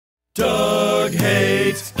Doug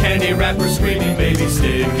hates candy wrappers, screaming baby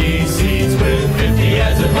sticky seeds with 50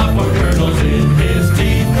 as in popcorn kernels in his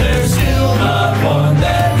teeth. There's still not one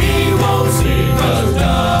that he won't see, 'cause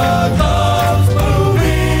Doug loves movies.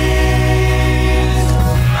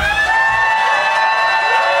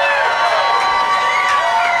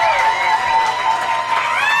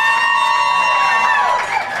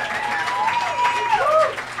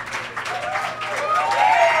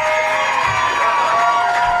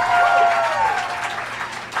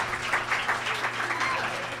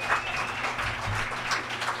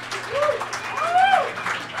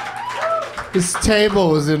 This table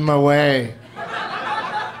was in my way.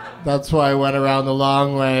 That's why I went around the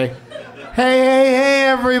long way. Hey,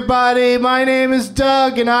 everybody. My name is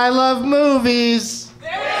Doug, and I love movies.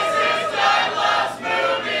 This is Doug Loves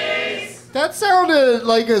Movies. That sounded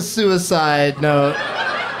like a suicide note.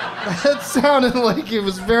 That sounded like it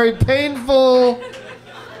was very painful,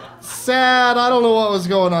 sad. I don't know what was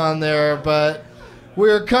going on there, but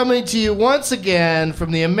we're coming to you once again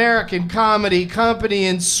from the American Comedy Company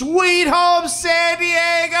in Sweet Home San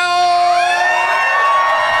Diego.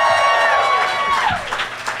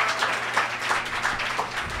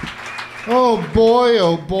 Oh boy,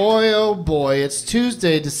 oh boy, oh boy. It's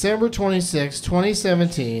Tuesday, December 26,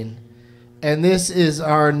 2017, and this is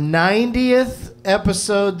our 90th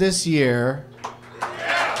episode this year.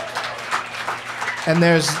 And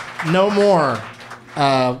there's no more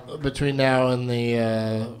between now and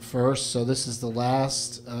the first, so this is the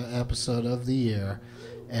last episode of the year,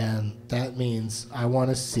 and that means I want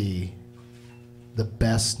to see the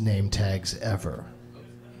best name tags ever.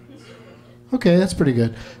 Okay, that's pretty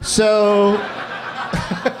good. So,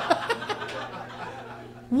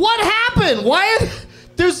 what happened? Why?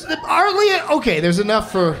 There's hardly. Okay, there's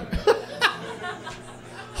enough for.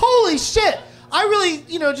 Holy shit! I really,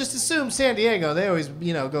 just assume San Diego. They always,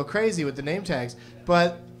 go crazy with the name tags.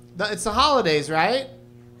 But it's the holidays, right?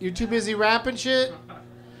 You're too busy rapping shit?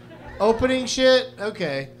 Opening shit?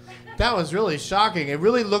 Okay. That was really shocking. It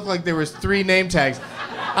really looked like there was 3 name tags.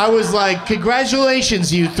 I was like,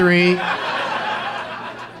 congratulations, you 3.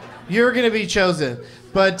 You're going to be chosen.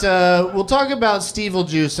 But we'll talk about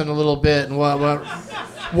Steveljuice in a little bit and what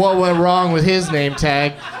went wrong with his name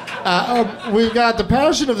tag. We've got The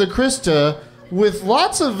Passion of the Christa with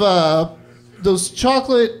lots of those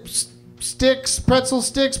chocolate sticks, pretzel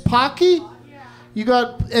sticks, Pocky. You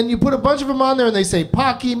put a bunch of them on there and they say,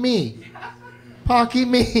 Pocky me. Pocky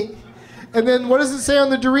me. And then what does it say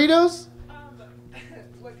on the Doritos?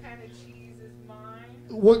 What kind of cheese is mine?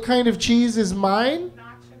 What kind of cheese is mine?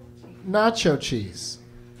 Nacho cheese. Nacho cheese.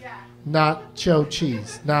 Yeah. Nacho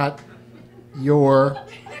cheese. Not your...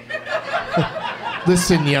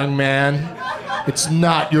 Listen, young man. It's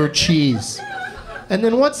not your cheese. And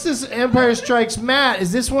then what's this Empire Strikes Matt?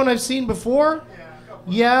 Is this one I've seen before?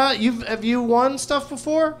 Yeah, have you won stuff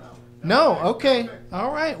before? No, okay.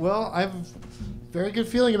 All right, well, I have a very good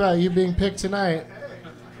feeling about you being picked tonight.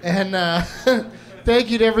 And thank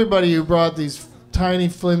you to everybody who brought these tiny,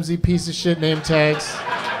 flimsy piece of shit name tags.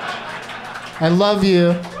 I love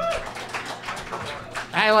you.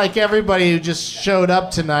 I like everybody who just showed up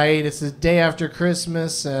tonight. It's the day after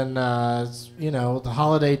Christmas, and, the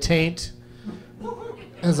holiday taint,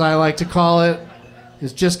 as I like to call it,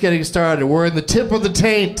 is just getting started. We're in the tip of the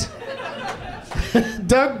taint.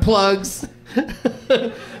 Doug plugs.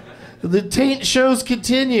 The taint shows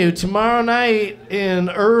continue tomorrow night in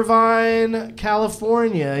Irvine,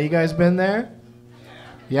 California. You guys been there?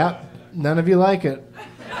 Yep. None of you like it.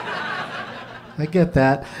 I get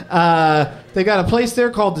that. They got a place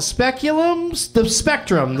there called the Spectrum.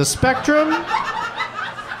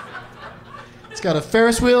 It's got a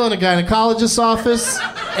Ferris wheel and a gynecologist's office,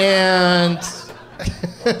 and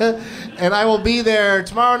and I will be there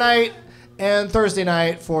tomorrow night and Thursday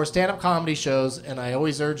night for stand-up comedy shows, and I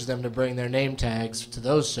always urge them to bring their name tags to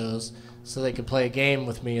those shows so they can play a game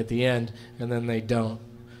with me at the end, and then they don't.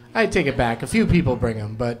 I take it back. A few people bring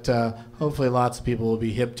them, but hopefully lots of people will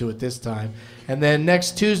be hip to it this time. And then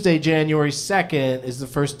next Tuesday, January 2nd, is the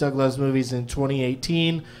first Doug Loves Movies in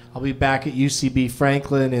 2018. I'll be back at UCB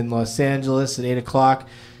Franklin in Los Angeles at 8 o'clock.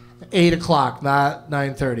 8 o'clock, not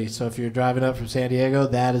 9:30. So if you're driving up from San Diego,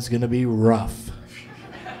 that is going to be rough.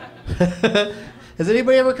 Has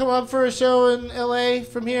anybody ever come up for a show in LA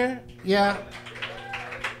from here? Yeah?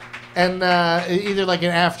 And either like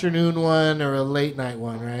an afternoon one or a late night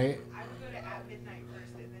one, right? I would go to At Midnight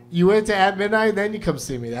first. And then You went to At Midnight, then you come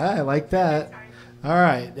see me. I like that. All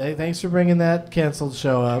right. Hey, thanks for bringing that canceled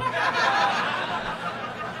show up.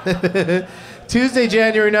 Tuesday,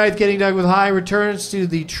 January 9th, Getting Doug with High returns to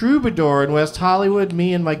the Troubadour in West Hollywood.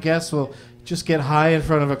 Me and my guests will just get high in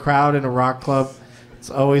front of a crowd in a rock club. It's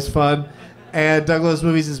always fun. And Doug Loves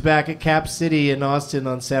Movies is back at Cap City in Austin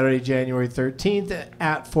on Saturday, January 13th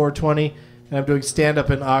at 4:20. And I'm doing stand-up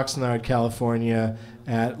in Oxnard, California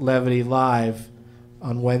at Levity Live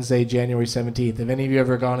on Wednesday, January 17th. Have any of you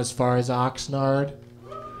ever gone as far as Oxnard?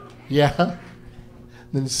 Yeah?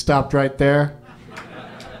 Then stopped right there?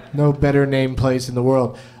 No better named place in the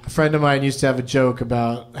world. A friend of mine used to have a joke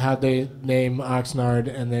about how they name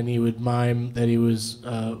Oxnard, and then he would mime that he was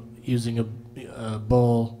using a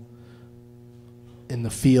bull in the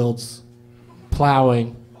fields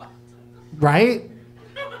plowing, right?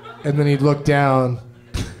 And then he'd look down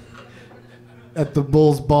at the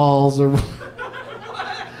bull's balls, and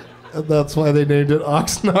that's why they named it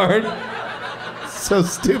Oxnard. So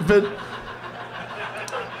stupid.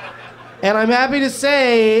 And I'm happy to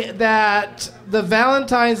say that the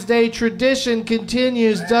Valentine's Day tradition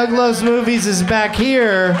continues. Doug Loves Movies is back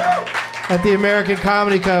here at the American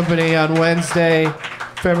Comedy Company on Wednesday,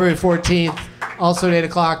 February 14th, also at 8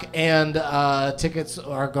 o'clock, and tickets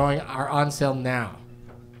are on sale now.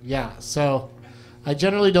 Yeah, so I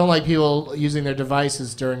generally don't like people using their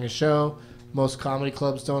devices during a show. Most comedy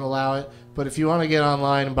clubs don't allow it. But if you want to get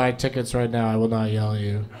online and buy tickets right now, I will not yell at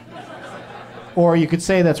you. Or you could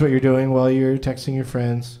say that's what you're doing while you're texting your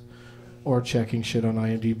friends or checking shit on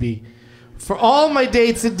IMDb. For all my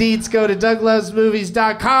dates and deets, go to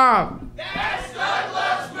DougLovesMovies.com. That's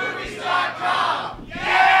DougLovesMovies.com.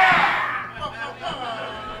 Yeah!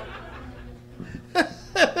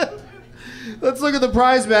 Let's look at the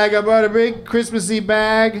prize bag. I bought a big Christmassy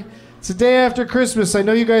bag. It's the day after Christmas. I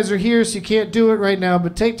know you guys are here, so you can't do it right now,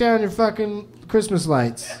 but take down your fucking Christmas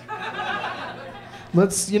lights.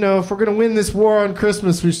 Let's, if we're going to win this war on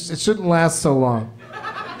Christmas, it shouldn't last so long.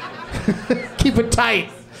 Keep it tight.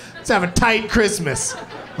 Let's have a tight Christmas.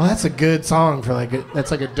 Oh, that's a good song for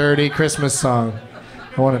that's like a dirty Christmas song.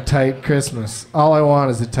 I want a tight Christmas. All I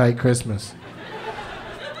want is a tight Christmas.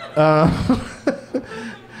 I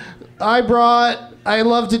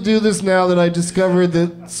love to do this now that I discovered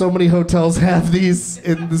that so many hotels have these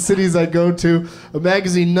in the cities I go to. A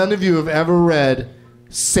magazine none of you have ever read.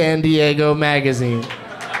 San Diego Magazine.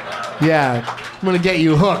 Yeah, I'm gonna get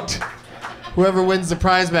you hooked. Whoever wins the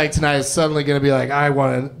prize bag tonight is suddenly gonna be like, I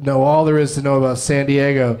want to know all there is to know about San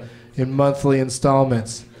Diego in monthly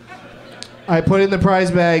installments. I put in the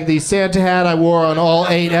prize bag the Santa hat I wore on all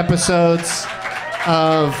 8 episodes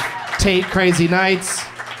of Tate Crazy Nights.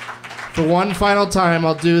 For one final time,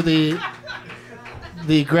 I'll do the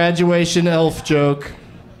graduation elf joke.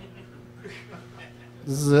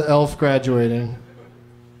 This is an elf graduating.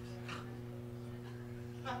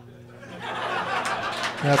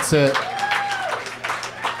 That's it.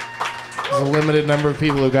 There's a limited number of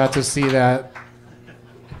people who got to see that.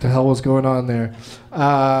 What the hell was going on there?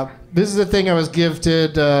 This is the thing I was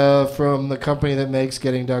gifted from the company that makes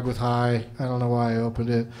Getting Doug with High. I don't know why I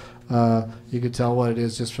opened it. You could tell what it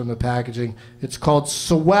is just from the packaging. It's called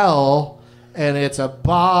Swell, and it's a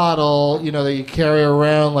bottle, that you carry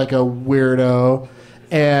around like a weirdo.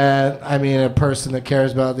 And, a person that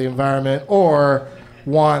cares about the environment or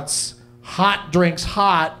wants hot drinks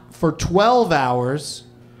hot for 12 hours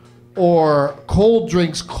or cold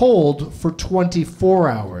drinks cold for 24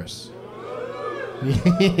 hours.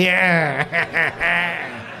 Yeah.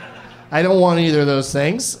 I don't want either of those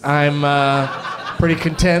things. I'm pretty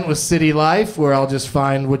content with city life where I'll just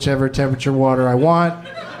find whichever temperature water I want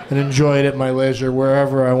and enjoy it at my leisure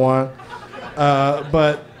wherever I want.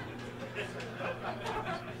 But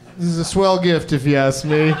this is a swell gift if you ask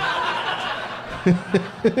me.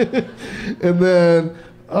 And then,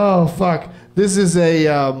 oh fuck, this is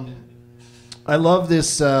I love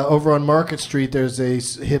this, over on Market Street, there's a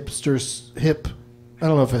I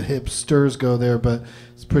don't know if hipsters go there, but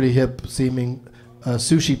it's pretty hip seeming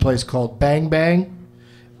sushi place called Bang Bang.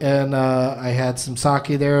 And I had some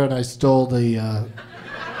sake there, and I stole the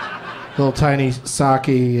little tiny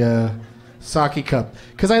sake cup.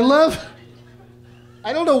 Because I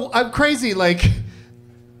don't know, I'm crazy,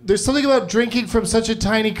 there's something about drinking from such a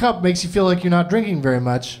tiny cup makes you feel like you're not drinking very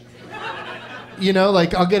much.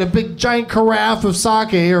 I'll get a big giant carafe of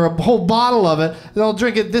sake or a whole bottle of it, and I'll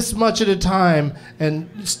drink it this much at a time and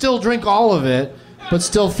still drink all of it, but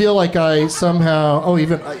still feel like I somehow,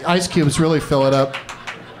 even ice cubes really fill it up.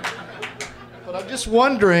 But I'm just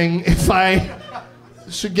wondering if I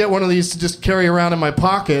should get one of these to just carry around in my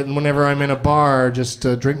pocket, and whenever I'm in a bar, just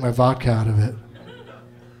drink my vodka out of it.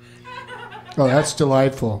 Oh, that's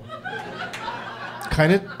delightful.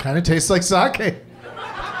 Kind of tastes like sake.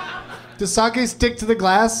 Does sake stick to the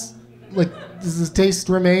glass? Does the taste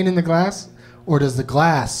remain in the glass? Or does the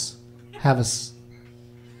glass have a...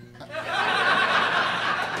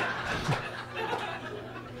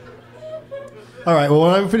 All right. Well,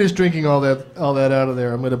 when I'm finished drinking all that out of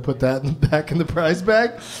there, I'm going to put that back in the prize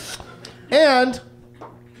bag. And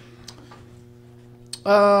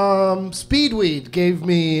Speedweed gave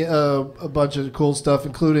me a bunch of cool stuff,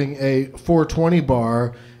 including a 420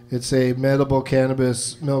 bar. It's a medical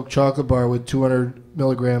cannabis milk chocolate bar with 200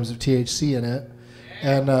 milligrams of THC in it.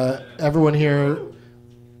 And everyone here,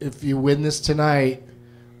 if you win this tonight,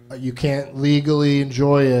 you can't legally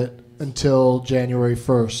enjoy it until January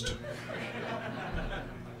 1st.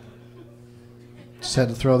 Just had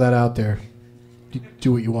to throw that out there.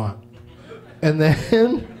 Do what you want. And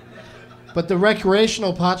then, but the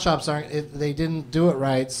recreational pot shops they didn't do it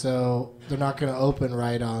right, so they're not going to open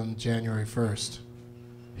right on January 1st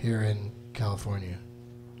here in California.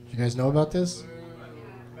 You guys know about this?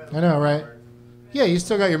 I know, right? Yeah, you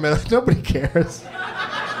still got your medal. Nobody cares.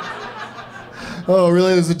 Oh,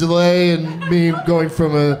 really? There's a delay in me going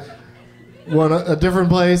from a different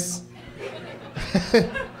place?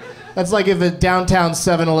 That's like if a downtown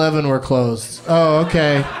 7-Eleven were closed. Oh,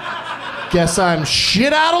 okay. Guess I'm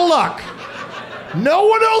shit out of luck. No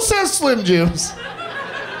one else has Slim Jims.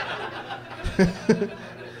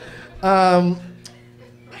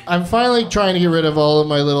 I'm finally trying to get rid of all of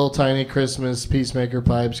my little tiny Christmas Peacemaker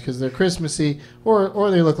pipes because they're Christmassy, or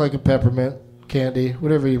they look like a peppermint candy,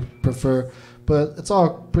 whatever you prefer. But it's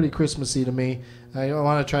all pretty Christmassy to me. I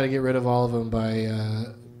want to try to get rid of all of them by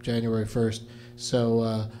January 1st. So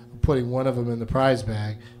I'm putting one of them in the prize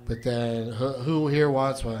bag. But then who here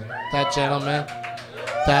wants one? That gentleman?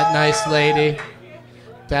 That nice lady?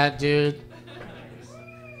 That dude?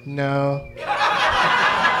 No.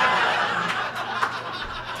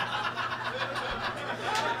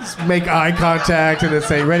 Just make eye contact and then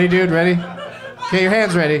say, ready, dude, ready? Get your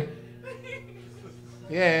hands ready.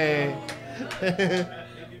 Yay.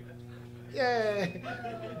 Yay.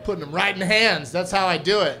 Putting them right in the hands. That's how I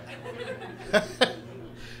do it.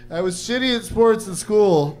 I was shitty at sports in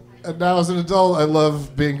school, and now as an adult, I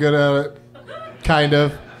love being good at it. Kind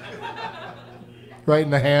of. Right in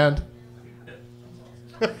the hand.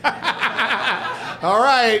 All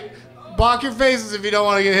right. Block your faces if you don't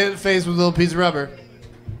want to get hit in the face with a little piece of rubber.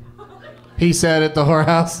 He said at the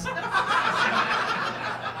whorehouse.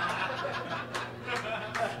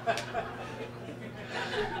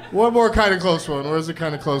 One more kind of close one. Where's the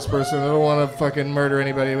kind of close person? I don't want to fucking murder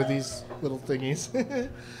anybody with these little thingies.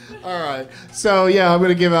 All right. So, yeah, I'm going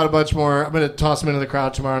to give out a bunch more. I'm going to toss them into the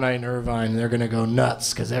crowd tomorrow night in Irvine. They're going to go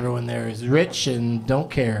nuts because everyone there is rich and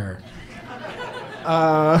don't care.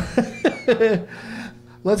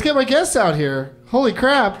 Let's get my guests out here. Holy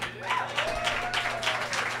crap.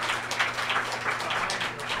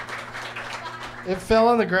 It fell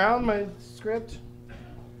on the ground, my script.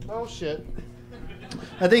 Oh, shit.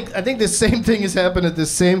 I think the same thing has happened at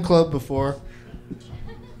this same club before.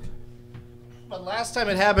 But last time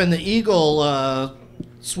it happened, the eagle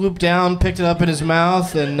swooped down, picked it up in his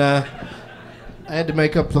mouth, and I had to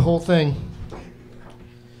make up the whole thing.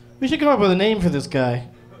 We should come up with a name for this guy.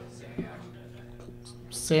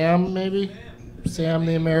 Sam, maybe? Sam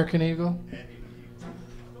the American Eagle?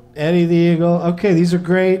 Eddie the Eagle. Okay, these are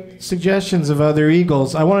great suggestions of other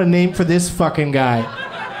eagles. I want a name for this fucking guy.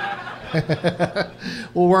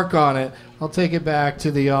 We'll work on it. I'll take it back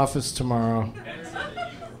to the office tomorrow.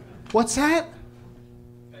 What's that?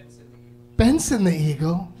 Benson the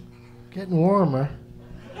Eagle. Getting warmer.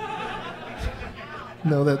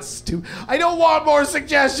 No, that's stupid. I don't want more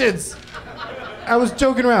suggestions. I was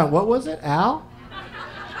joking around. What was it? Al?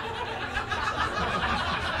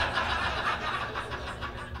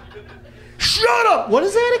 Shut up! What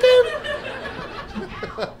is that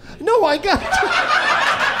again? No, I got it.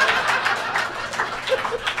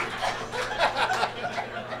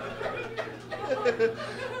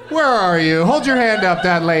 Where are you? Hold your hand up,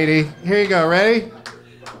 that lady. Here you go. Ready?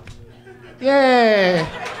 Yay.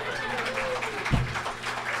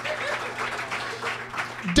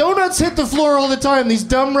 Donuts hit the floor all the time. These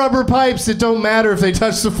dumb rubber pipes that don't matter if they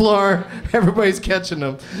touch the floor. Everybody's catching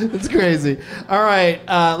them. It's crazy. All right,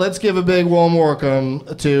 let's give a big warm welcome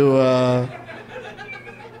to...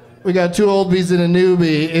 we got two oldies and a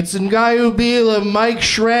newbie. It's Ngaio Bealum, Mike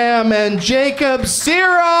Schramm, and Jacob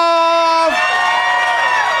Sirof!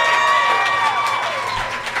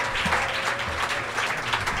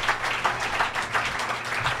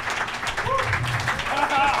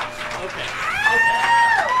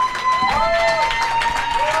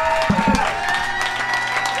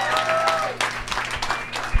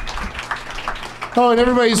 Oh, and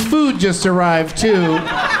everybody's food just arrived, too.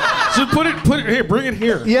 So put it here, bring it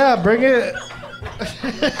here. Yeah, bring it.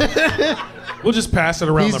 We'll just pass it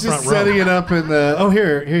around the front row. He's just setting it up in the... Oh,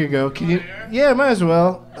 here you go. Can you... Yeah, might as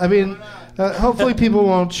well. I mean, Hopefully people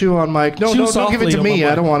won't chew on Mike. No, Chew don't give it softly to on me.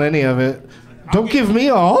 my I don't want any of it. Don't give me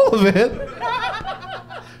all of it.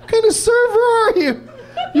 What kind of server are you?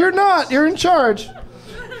 You're not. You're in charge.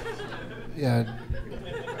 Yeah.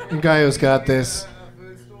 Ngaio's got this.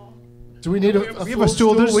 Do we need a We have full a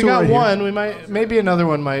stool. There's a We stool got right here. one. We might. Maybe another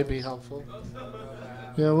one might be helpful.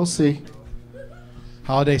 Yeah, we'll see.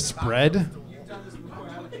 Holiday spread.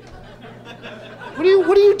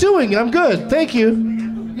 What are you doing? I'm good. Thank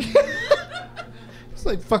you. It's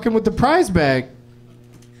like fucking with the prize bag.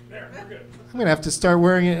 I'm gonna have to start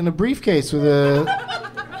wearing it in a briefcase with a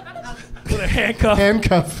With a handcuff.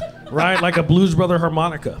 handcuff. Right, like a Blues Brother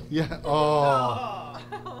harmonica. Yeah. Oh,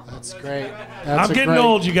 that's great. I'm getting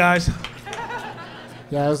old, you guys.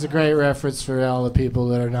 Yeah, that was a great reference for all the people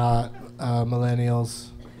that are not millennials.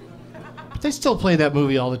 But they still play that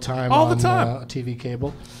movie all the time. All the on, time. TV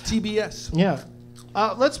cable. TBS. Yeah.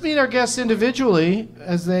 Let's meet our guests individually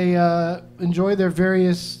as they enjoy their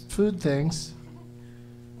various food things.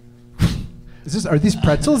 Are these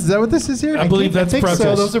pretzels? Is that what this is here? I believe that's I think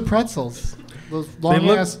pretzels. so. Those are pretzels. Those They long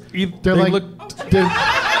look. ass. They They're like. look. they're-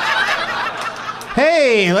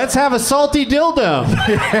 Hey, let's have a salty dildo.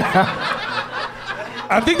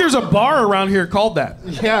 I think there's a bar around here called that.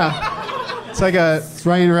 Yeah, It's like a it's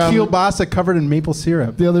right around kielbasa covered in maple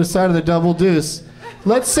syrup. the other side of the double deuce.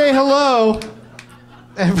 Let's say hello,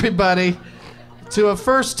 everybody, to a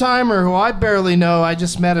first timer who I barely know. I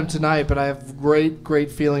just met him tonight, but I have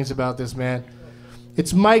great feelings about this man.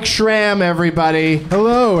 It's Mike Schramm, everybody.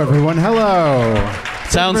 Hello, everyone. Hello.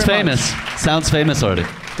 Sounds very famous. Sounds famous already.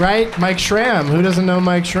 Right? Mike Schramm. Who doesn't know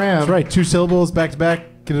Mike Schramm? That's right. 2 syllables back to back.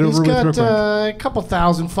 Get it He's over with real got quick. a couple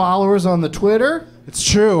thousand followers on the Twitter. It's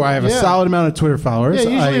true. I have a Yeah. solid amount of Twitter followers. Yeah,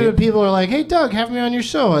 usually I- when people are like, "Hey, Doug, have me on your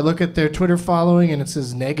show," I look at their Twitter following and it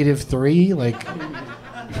says -3. Like,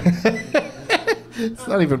 it's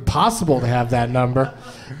not even possible to have that number.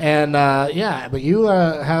 And yeah, but you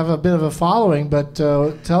have a bit of a following. But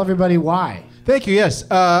tell everybody why. Thank you. Yes,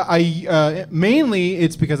 I mainly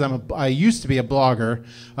it's because I used to be a blogger.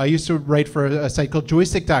 I used to write for a site called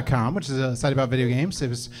Joystick.com, which is a site about video games.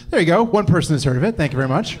 There you go. One person has heard of it. Thank you very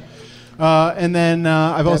much. And then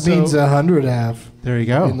I've That also means 100 have there you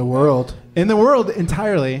go in the world. in the world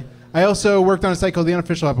entirely. I also worked on a site called The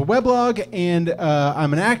Unofficial Apple Weblog, and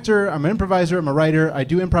I'm an actor, I'm an improviser, I'm a writer. I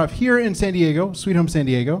do improv here in San Diego, Sweet Home San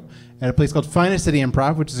Diego, at a place called Finest City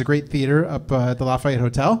Improv, which is a great theater up at the Lafayette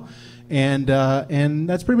Hotel. And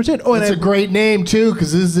that's pretty much it. Oh, and It's a great name too,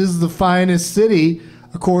 because this is the finest city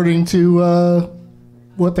according to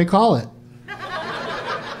what they call it.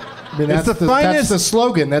 I mean, It's that's the that's finest- the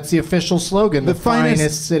slogan. That's the official slogan. The,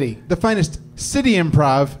 finest city. The finest city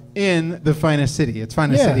improv in the finest city. It's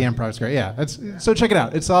Finest Yeah. City Improv. It's great. Yeah. So check it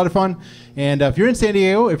out. It's a lot of fun. And if you're in San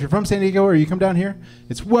Diego, if you're from San Diego or you come down here,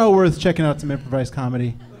 it's well worth checking out some improvised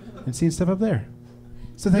comedy and seeing stuff up there.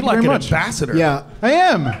 So thank You're you like very an much. ambassador. Yeah. I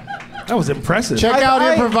am. That was impressive. Check out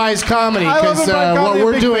improvised comedy, I love because improv comedy, what I'm a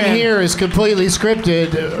we're big doing fan. here is completely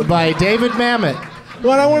scripted by David Mamet.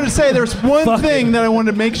 Well, I wanted to say there's one Fuck thing it. that I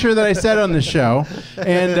wanted to make sure that I said on this show,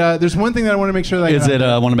 and there's one thing that I want to make sure that Is it?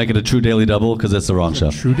 I want to make it a true daily double because it's the wrong show.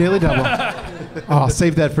 True Daily Double. Oh, I'll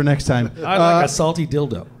save that for next time. I like a salty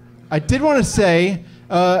dildo. I did want to say,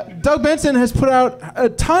 Doug Benson has put out a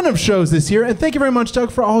ton of shows this year, and thank you very much, Doug,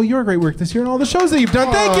 for all your great work this year and all the shows that you've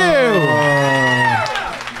done. Thank you.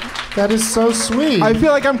 That is so sweet. I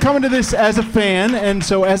feel like I'm coming to this as a fan, and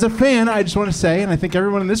so as a fan, I just want to say, and I think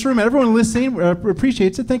everyone in this room and everyone listening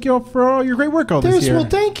appreciates it. Thank you all for all your great work all this year. Well,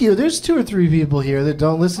 thank you. There's 2 or 3 people here that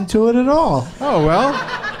don't listen to it at all. Oh well.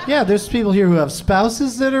 Yeah, there's people here who have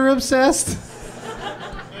spouses that are obsessed.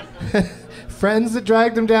 Friends that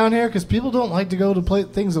drag them down here, because people don't like to go to play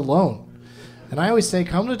things alone. And I always say,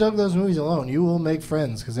 come to Doug Those Movies alone. You will make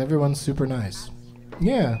friends, because everyone's super nice.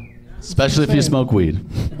 Yeah. Especially if you smoke weed.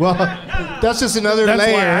 Well, that's just another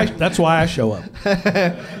layer. That's why I show up.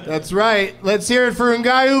 That's right. Let's hear it for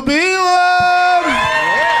Ngaio Bealum.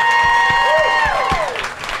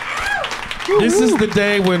 This is the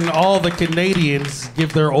day when all the Canadians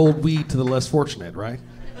give their old weed to the less fortunate, right?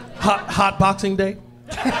 Hot Boxing Day.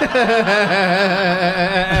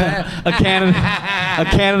 A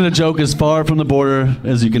Canada joke as far from the border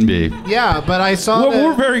as you can be. Yeah, but I saw Well, that.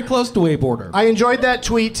 we're very close to a border. I enjoyed that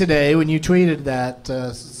tweet today when you tweeted that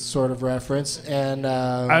sort of reference, and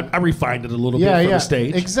I refined it a little yeah, bit for yeah, the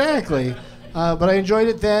stage. exactly. But I enjoyed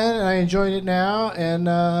it then, and I enjoyed it now,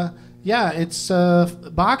 and yeah, it's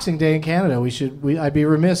Boxing Day in Canada. I'd be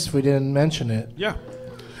remiss if we didn't mention it. Yeah.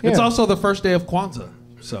 It's Yeah. also the first day of Kwanzaa,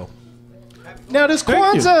 so. Now, does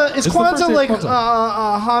Thank you. Kwanzaa It's the first Kwanzaa day of like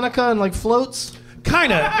Kwanzaa. Hanukkah and like floats?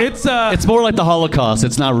 Kinda. It's more like the Holocaust.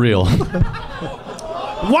 It's not real.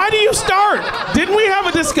 Why do you start? Didn't we have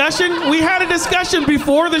a discussion? We had a discussion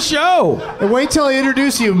before the show. And wait till I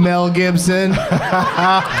introduce you, Mel Gibson.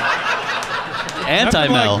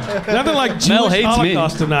 Anti-Mel. Nothing like Jewish Mel hates me.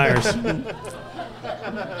 Holocaust deniers.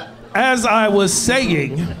 As I was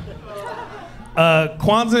saying,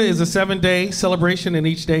 Kwanzaa is a 7-day celebration, and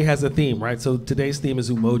each day has a theme, right? So today's theme is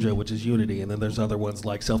Umoja, which is unity, and then there's other ones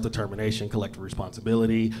like self-determination, collective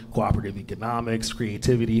responsibility, cooperative economics,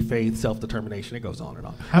 creativity, faith, self-determination. It goes on and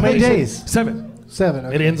on. How many days? 7. 7.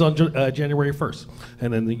 Okay. It ends on January 1st,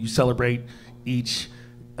 and then you celebrate each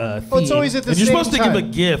theme. Oh, it's always at the and you're same supposed to time. give a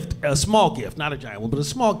gift, a small gift, not a giant one, but a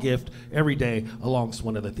small gift every day along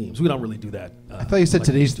one of the themes. We don't really do that. I thought you said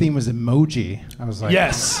today's theme was emoji. I was like,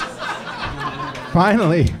 Yes.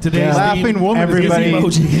 finally. Today's laughing theme, woman. Everybody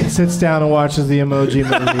emoji. sits down and watches the Emoji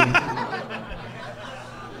Movie.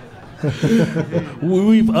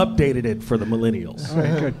 We've updated it for the millennials. All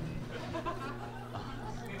right, good.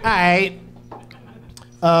 All right.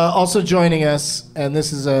 Also joining us, and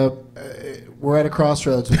this is we're at a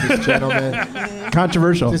crossroads with this gentleman.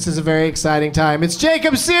 Controversial. This is a very exciting time. It's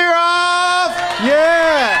Jacob Sirof!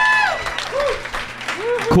 Yeah.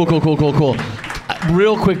 Cool.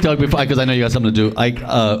 Real quick, Doug, because I know you got something to do. I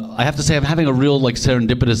have to say, I'm having a real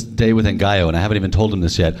serendipitous day with Ngaio, and I haven't even told him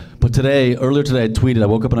this yet. But earlier today, I tweeted. I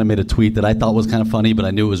woke up and I made a tweet that I thought was kind of funny, but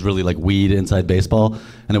I knew it was really like weed inside baseball,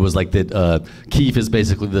 and it was like that. Keef is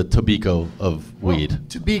basically the tobacco of weed.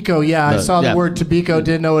 Tobacco, yeah. I saw the word tobacco,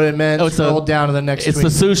 didn't know what it meant. Scrolled down to the next It's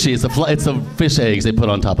tweet. the sushi. It's the fish eggs they put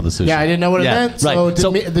on top of the sushi. Yeah, I didn't know what it meant, so,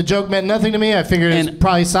 Right. the joke meant nothing to me. I figured it's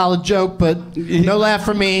probably a solid joke, but no laugh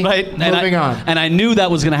from me. Right. Moving on. And I knew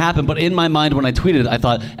that was going to happen, but in my mind when I tweeted, I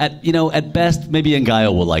thought, at best, maybe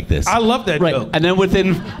Ngaio will like this. I love that joke. And then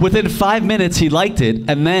within 5 minutes, he liked it,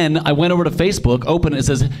 and then I went over to Facebook, opened it, and it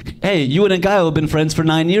says, hey, you and Ngaio have been friends for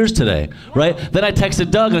 9 years today, right? Then I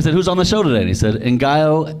texted Doug, and I said, who's on the show today? And he said,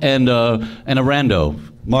 Ngaio and a rando.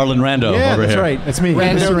 Marlon Rando Yeah, over that's here. right. That's me.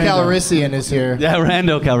 Rando Mr. Calrissian is here. Yeah,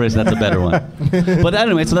 Rando Calrissian, that's a better one. But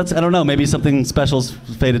anyway, so I don't know, maybe something special's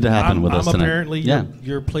fated to happen with us I'm tonight. apparently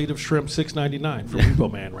your plate of shrimp $6.99 from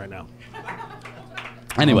Repo Man right now.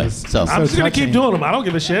 Anyway, so I'm just going to keep doing them. I don't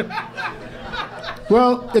give a shit.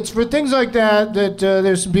 Well, it's for things like that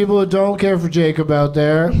there's some people who don't care for Jacob out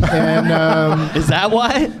there, and is that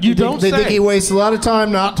why? You don't they say. think he wastes a lot of time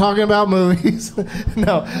not talking about movies.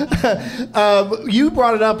 No, you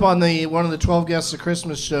brought it up on one of the 12 Guests of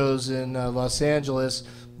Christmas shows in Los Angeles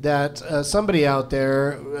that somebody out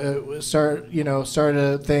there started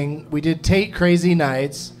a thing. We did Tate Crazy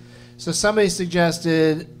Nights, so somebody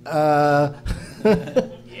suggested.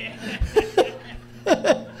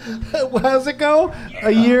 How's it go?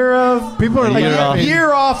 A year of People are like,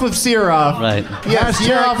 year off of Sirof. Right. Yes,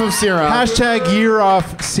 year off of Sirof. Hashtag year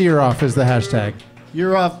off Sirof is the hashtag.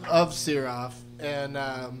 Year off of Sirof. And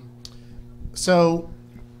so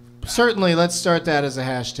certainly let's start that as a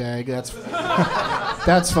hashtag.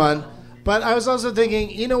 That's fun. But I was also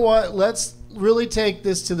thinking, you know what? Let's really take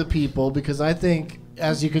this to the people, because I think,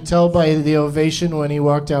 as you could tell by the ovation when he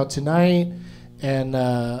walked out tonight, and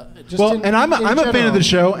I'm a fan of the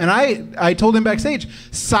show, and I told him backstage,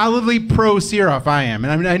 solidly pro Sirof I am,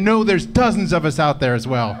 and I know there's dozens of us out there as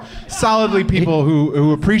well, solidly people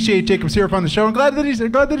who appreciate Jacob Sirof on the show, and glad that he's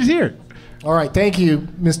here. All right, thank you,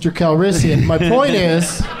 Mr. Calrissian. My point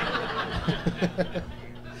is,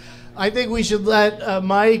 I think we should let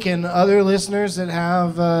Mike and other listeners that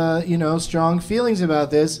have strong feelings about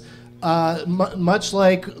this. Much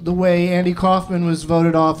like the way Andy Kaufman was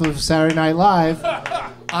voted off of Saturday Night Live,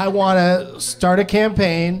 I want to start a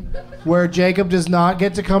campaign where Jacob does not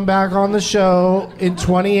get to come back on the show in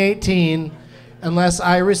 2018 unless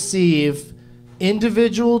I receive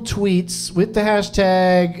individual tweets with the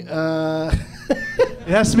hashtag It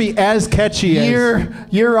has to be as catchy as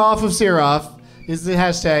year off of Sirof is the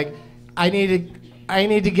hashtag. I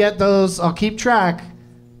need to get those. I'll keep track.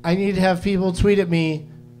 I need to have people tweet at me.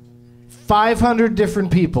 500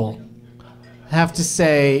 different people have to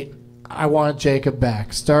say, I want Jacob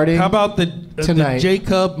back, starting How about the tonight.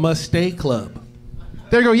 Jacob Must Stay Club?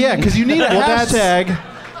 There you go, yeah, because you need a hashtag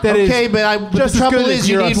that is okay, but just the as trouble good is as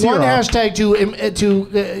you year need off one Sirof. hashtag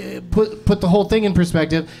to put the whole thing in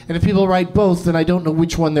perspective, and if people write both, then I don't know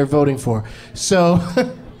which one they're voting for. So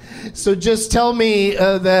so just tell me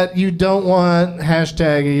that you don't want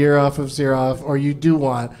hashtag a year off of Sirof, or you do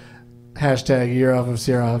want hashtag a year off of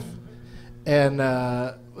Sirof. And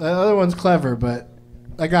the other one's clever, but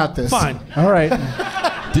I got this. Fine. All right.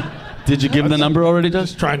 Did you give him the number already, Doug?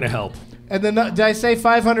 Just trying to help. And then did I say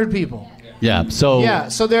 500 people? Yeah. So. Yeah,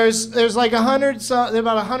 so there's like 100, so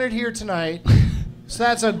about 100 here tonight. So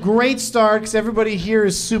that's a great start because everybody here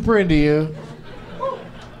is super into you.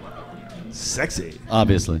 Sexy.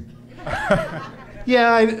 Obviously.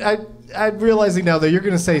 Yeah, I'm realizing now that you're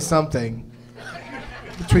going to say something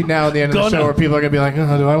between now and the end of the show where people are going to be like,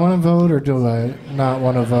 oh, do I want to vote or do I not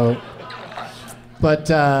want to vote? But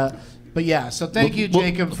yeah, so thank you,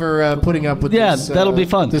 Jacob, for putting up with this. Yeah, that'll be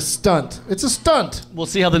fun. This stunt. It's a stunt. We'll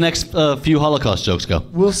see how the next few Holocaust jokes go.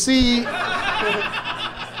 We'll see.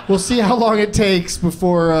 We'll see how long it takes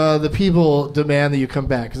before the people demand that you come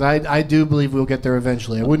back. Because I do believe we'll get there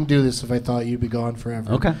eventually. I wouldn't do this if I thought you'd be gone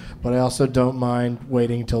forever. Okay. But I also don't mind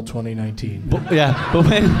waiting until 2019. But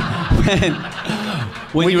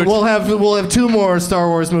We'll have 2 more Star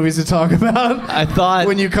Wars movies to talk about. I thought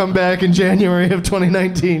when you come back in January of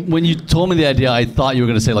 2019. When you told me the idea, I thought you were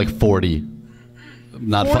going to say like 40.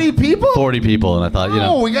 Not 40 people? 40 people, and I thought,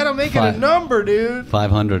 No, we got to make it a number, dude.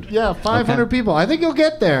 500. Yeah, 500 people. I think you'll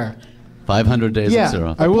get there. 500 days of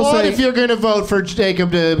Sirof. I will say if you're going to vote for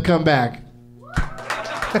Jacob to come back.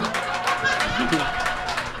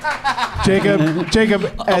 Jacob,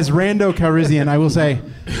 as Rando Calrissian, I will say,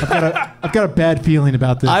 I've got a bad feeling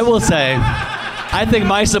about this. I will say, I think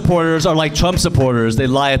my supporters are like Trump supporters. They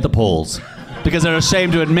lie at the polls because they're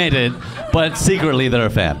ashamed to admit it, but secretly they're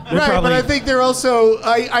a fan. Right, but I think they're also.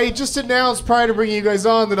 I just announced prior to bringing you guys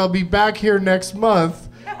on that I'll be back here next month,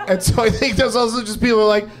 and so I think there's also just people who are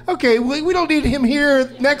like, okay, we don't need him here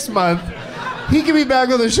next month. He can be back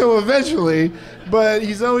on the show eventually, but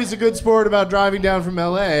he's always a good sport about driving down from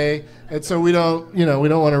L.A., and so we don't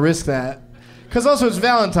want to risk that. Because also it's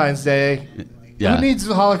Valentine's Day. Yeah. Who needs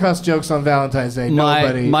Holocaust jokes on Valentine's Day?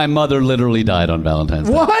 Nobody. My mother literally died on Valentine's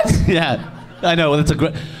Day. What? Yeah. I know. That's a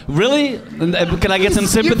great. Really? Can I get some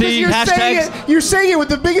sympathy? You're Hashtags? You're saying it with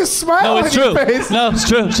the biggest smile No, on it's your true. face. No, it's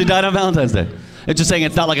true. She died on Valentine's Day. It's just saying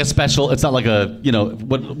it's not like a special. It's not like a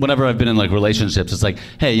whenever I've been in like relationships, it's like,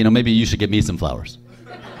 hey, maybe you should get me some flowers.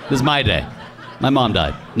 This is my day. My mom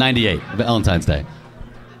died. 98. Valentine's Day.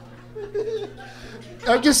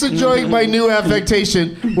 I'm just enjoying my new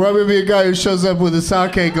affectation where I'm going to be a guy who shows up with a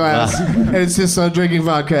sake glass and insists on drinking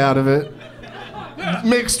vodka out of it.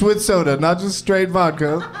 Mixed with soda, not just straight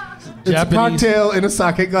vodka. It's a cocktail in a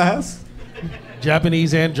sake glass.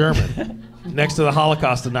 Japanese and German. Next to the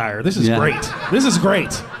Holocaust denier. This is great. This is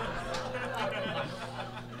great.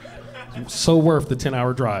 So worth the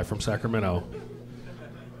 10-hour drive from Sacramento.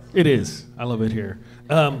 It is. I love it here.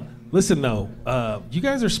 Listen, though, you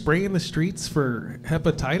guys are spraying the streets for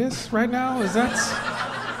hepatitis right now? Is that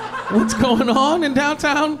what's going on in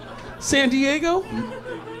downtown San Diego?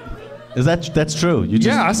 That's true?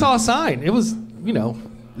 Yeah, I saw a sign. It was, it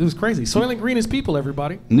was crazy. Soylent Green is people,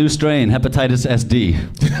 everybody. New strain, hepatitis SD.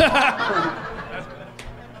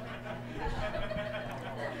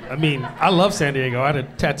 I mean, I love San Diego. I had a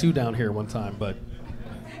tattoo down here one time, but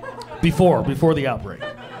before the outbreak.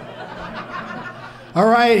 All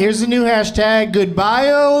right, here's the new hashtag, Goodbye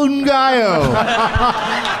Ngaio.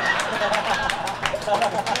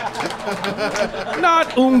 Not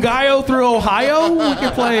Ngaio through Ohio. We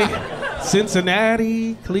can play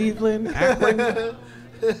Cincinnati, Cleveland, Akron,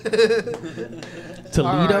 Toledo.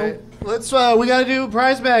 All right. Let's. We got to do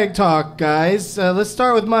prize bag talk, guys. Let's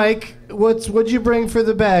start with Mike. What'd you bring for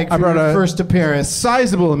the bag for your first appearance?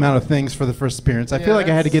 Sizable amount of things for the first appearance. I feel like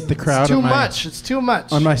I had to get the crowd. It's too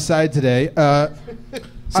much on my side today.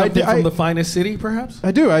 Something from the finest city, perhaps?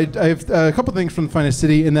 I do. I have a couple things from the finest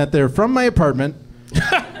city in that they're from my apartment.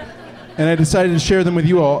 And I decided to share them with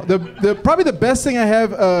you all. Probably the best thing I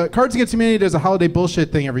have, Cards Against Humanity does a holiday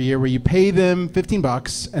bullshit thing every year where you pay them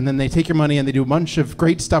 $15 and then they take your money and they do a bunch of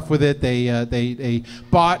great stuff with it. They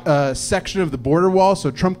bought a section of the border wall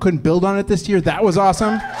so Trump couldn't build on it this year. That was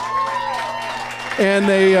awesome. And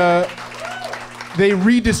they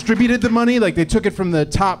redistributed the money, like they took it from the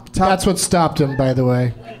top. That's what stopped him, by the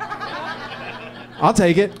way. I'll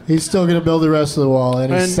take it. He's still going to build the rest of the wall,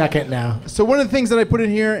 and he's second now. So one of the things that I put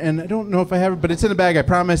in here, and I don't know if I have it, but it's in the bag, I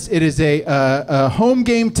promise. It is a home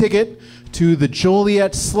game ticket to the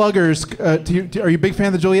Joliet Sluggers. Are you a big fan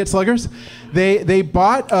of the Joliet Sluggers? They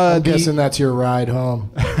bought... I'm guessing that's your ride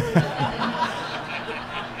home.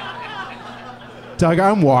 Doug,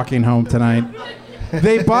 I'm walking home tonight.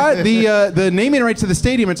 They bought the naming rights to the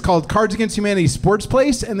stadium. It's called Cards Against Humanity Sports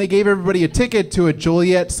Place, and they gave everybody a ticket to a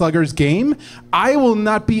Joliet Sluggers game. I will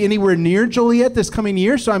not be anywhere near Joliet this coming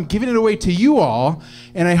year, so I'm giving it away to you all,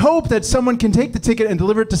 and I hope that someone can take the ticket and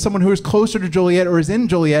deliver it to someone who is closer to Joliet or is in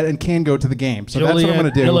Joliet and can go to the game. So Joliet, that's what I'm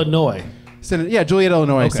going to do. Illinois. Send it, Joliet,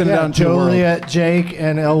 Illinois. Okay. Send it down to the world. Joliet, Jake,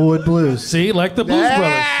 and Elwood Blues. See, like the Blues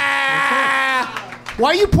Brothers. Why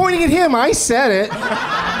are you pointing at him? I said it.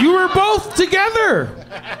 You were both together.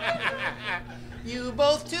 You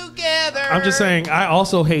both together. I'm just saying, I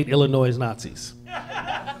also hate Illinois Nazis.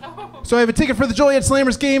 So I have a ticket for the Joliet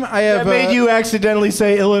Slammers game. I have. That made you accidentally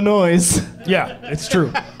say Illinois. Yeah, it's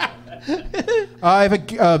true. I have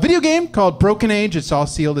a video game called Broken Age. It's all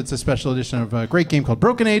sealed. It's a special edition of a great game called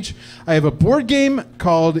Broken Age. I have a board game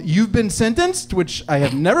called You've Been Sentenced, which I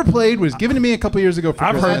have never played. Was given to me a couple years ago for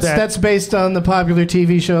I've Christmas. heard that. That's based on the popular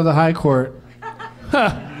TV show The High Court.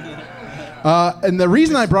 And the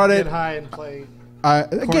reason I brought it, Get high and play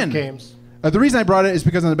again, games. the reason I brought it is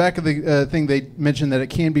because on the back of the thing they mentioned that it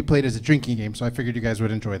can be played as a drinking game, so I figured you guys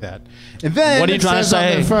would enjoy that. And then What are you trying to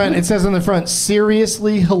say? It says on the front,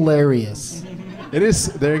 seriously hilarious. It is.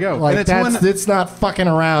 There you go. Like and it's it's not fucking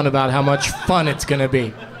around about how much fun it's gonna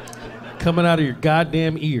be. Coming out of your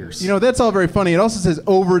goddamn ears. You know, that's all very funny. It also says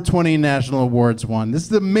over 20 national awards won. This is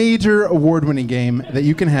the major award-winning game that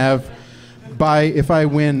you can have by if I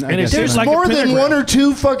win. I And it guess seems There's like a more than pentagram. 1 or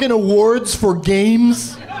 2 fucking awards for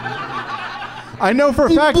games. I know for a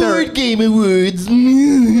fact Board game awards.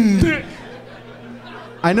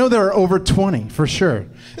 I know there are over 20 for sure.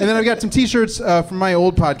 And then I've got some T-shirts from my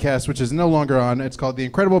old podcast, which is no longer on. It's called The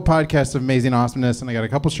Incredible Podcast of Amazing Awesomeness, and I got a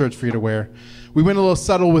couple shirts for you to wear. We went a little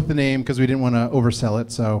subtle with the name because we didn't want to oversell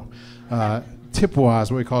it, so Tipwa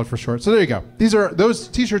is what we call it for short. So there you go. Those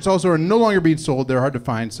T-shirts also are no longer being sold. They're hard to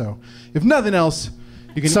find. So if nothing else,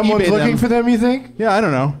 you can Someone's eBay looking them. for them, you think? Yeah, I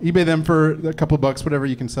don't know. eBay them for a couple bucks, whatever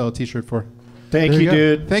you can sell a T-shirt for. Thank There you, go.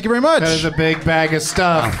 dude. Thank you very much. That is a big bag of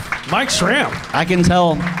stuff. Mike Schramm. I can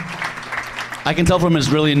tell from his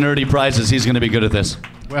really nerdy prizes he's going to be good at this.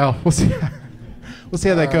 Well, we'll see. We'll see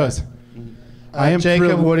how that goes. I am Jacob,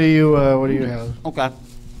 thrilled. what do you have? Okay.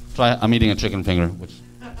 So I'm eating a chicken finger, which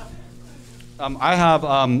I have.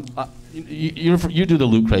 You do the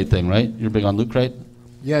Loot Crate thing, right? You're big on Loot Crate.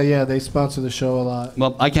 Yeah, they sponsor the show a lot.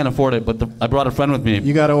 Well, I can't afford it, but I brought a friend with me.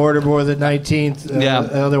 You got to order more than 19th. Yeah.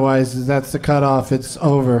 Otherwise, that's the cutoff. It's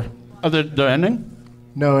over. Oh, they're ending?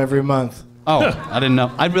 No, every month. Oh, I didn't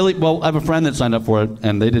know. I have a friend that signed up for it,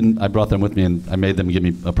 and they didn't. I brought them with me, and I made them give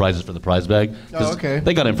me prizes for the prize bag. 'Cause Oh, okay.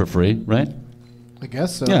 They got in for free, right? I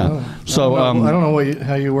guess so. Yeah. I don't So, know, I don't know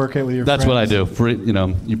how you work it with your That's what I friends. do. Free,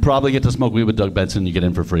 you probably get to smoke weed with Doug Benson. You get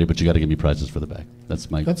in for free, but you got to give me prizes for the bag.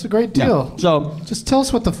 That's my. That's a great Yeah. deal. So Just tell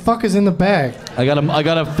us what the fuck is in the bag. I got a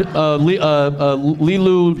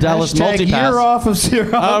Lilu Dallas Hashtag multi pass. year off of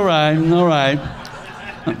Sirof. All right.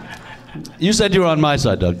 You said you were on my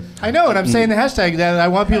side, Doug. I know, and I'm saying the hashtag that I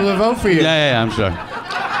want people to vote for you. Yeah, I'm sure.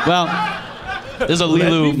 Well, there's a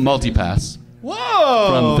Lilu multi-pass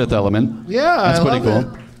Whoa! from Fifth Element. Yeah, That's I pretty love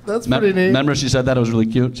cool. it. That's pretty neat. Remember she said that? It was really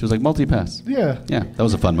cute. She was like, multi-pass. Yeah. Yeah, that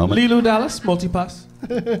was a fun moment. Lilu Dallas, multipass.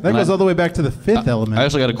 That goes all the way back to the fifth element. I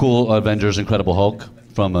also got a cool Avengers Incredible Hulk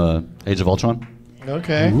from Age of Ultron.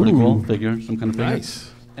 Okay. Pretty cool figure, some kind of figure.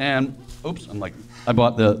 Nice. And, I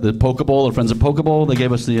bought the Pokeball, the Friends of Pokeball. They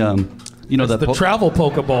gave us the, The travel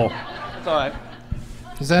Pokeball. It's all right.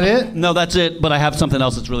 Is that it? No, that's it. But I have something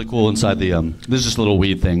else that's really cool inside the. This is just a little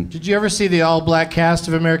weed thing. Did you ever see the all-black cast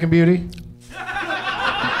of American Beauty?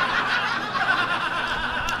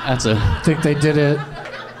 That's a. I think they did it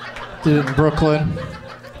in Brooklyn.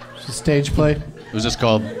 It's a stage play. It was just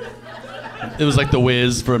called. It was like the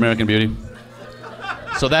Wiz for American Beauty.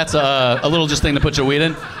 So that's a little just thing to put your weed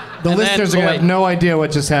in. The And then- listeners oh, have wait. no idea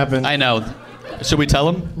what just happened. I know. Should we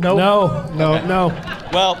tell them? Nope. No.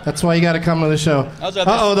 Well, That's why you got to come to the show. was that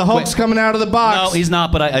Uh-oh, the Hulk's wait. coming out of the box. no, he's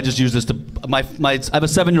not. But I just use this to. I have a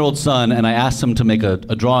 7-year-old son, and I asked him to make a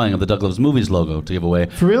drawing of the Doug Loves Movies logo to give away.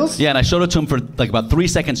 For reals? Yeah, and I showed it to him for like about 3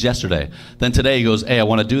 seconds yesterday. Then today he goes, "Hey, I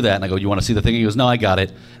want to do that." And I go, "You want to see the thing?" He goes, "No, I got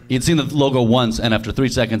it." He'd seen the logo once, and after 3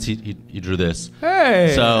 seconds, he drew this.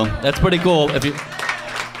 Hey. So that's pretty cool. He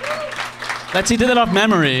did it off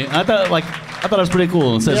memory. I thought it was pretty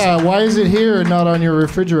cool. It says Yeah, why is it here and not on your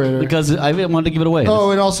refrigerator? because I wanted to give it away.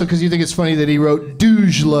 Oh, and also because you think it's funny that he wrote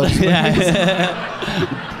douche loves.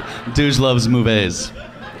 Dude loves movies.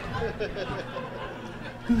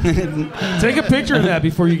 Take a picture of that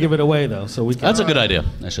before you give it away, though, so we can. That's a good idea.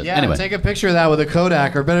 I should. Yeah, Anyway, take a picture of that with a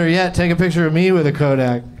Kodak, or better yet, take a picture of me with a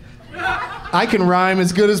Kodak. I can rhyme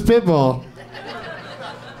as good as Pitbull.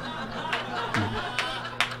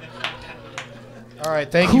 All right,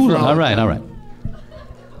 thank you for all. all right.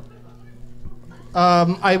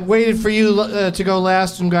 I waited for you to go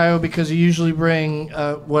last, Ngaio, because you usually bring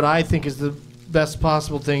what I think is the best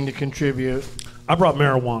possible thing to contribute. I brought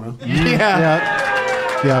marijuana. Yeah.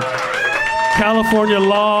 Yeah. California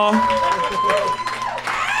law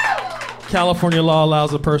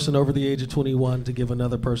allows a person over the age of 21 to give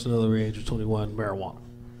another person over the age of 21 marijuana.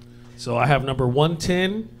 So I have number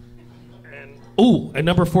 110 and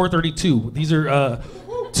number 432. These are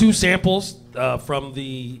 2 samples from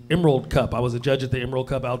the Emerald Cup. I was a judge at the Emerald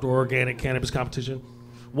Cup Outdoor Organic Cannabis Competition.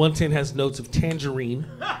 110 has notes of tangerine.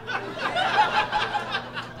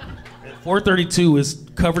 And 432 is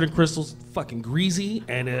covered in crystals, fucking greasy,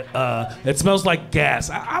 and it smells like gas.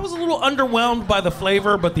 I was a little underwhelmed by the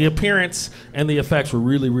flavor, but the appearance and the effects were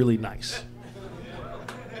really, really nice.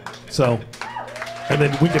 So, and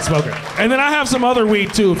then we can smoke it. And then I have some other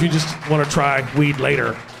weed too if you just want to try weed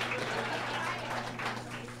later.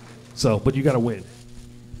 So, but you got to win.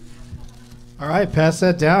 All right, pass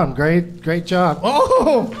that down. Great job.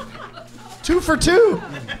 Oh, 2 for 2.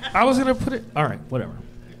 I was going to put it, all right, whatever.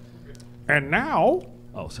 And now,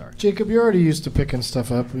 oh, sorry. Jacob, you're already used to picking stuff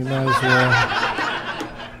up. We might as well.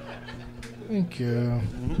 Thank you.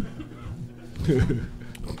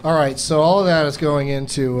 All right, so all of that is going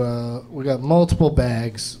into, we got multiple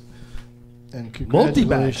bags. And Multi-bags.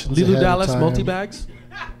 congratulations Little ahead of Dallas time. multi-bags.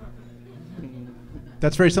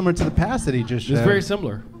 That's very similar to the pass that he just It's showed. very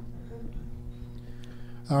similar.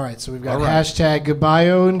 All right, so we've got All right. hashtag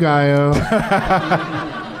Ngaio and Ngaio.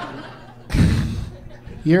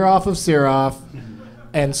 Year off of Sirof.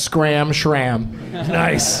 And Schramm.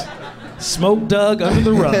 Nice. Smoke Doug under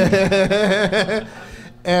the rug.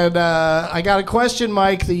 And I got a question,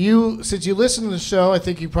 Mike, that you, since you listen to the show, I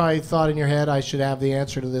think you probably thought in your head I should have the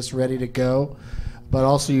answer to this ready to go. But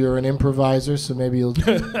also you're an improviser, so maybe you'll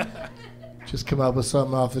just come up with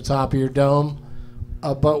something off the top of your dome.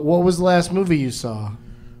 But what was the last movie you saw?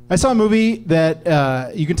 I saw a movie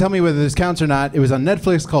that you can tell me whether this counts or not. It was on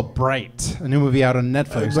Netflix called Bright, a new movie out on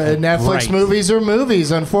Netflix. But called Netflix Bright. movies are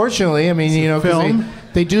movies, unfortunately. I mean, you know, 'cause film.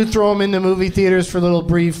 they do throw them into movie theaters for little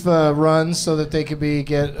brief runs so that they could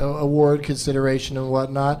get award consideration and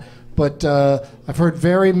whatnot. But I've heard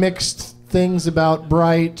very mixed things about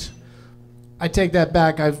Bright. I take that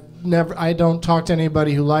back. I don't talk to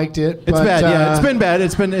anybody who liked it. It's but, bad. Yeah, it's been bad.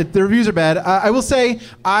 The reviews are bad. I will say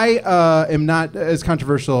I am not as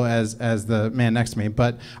controversial as the man next to me,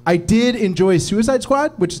 but I did enjoy Suicide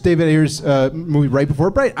Squad, which is David Ayer's movie right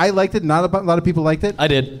before Bright. I liked it. Not a lot of people liked it. I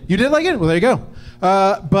did. You did like it? Well, there you go.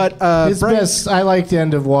 His Bright, best. I like The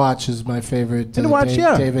End of Watch is my favorite. End of Watch,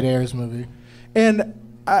 yeah. David Ayer's movie. and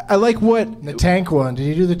I like what The tank one. Did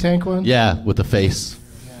you do the tank one? Yeah, with the face.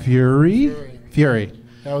 Fury.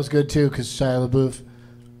 That was good too, because Shia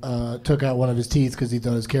LaBeouf took out one of his teeth because he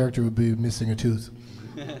thought his character would be missing a tooth.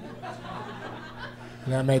 And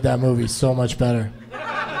that made that movie so much better.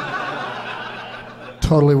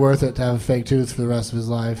 Totally worth it to have a fake tooth for the rest of his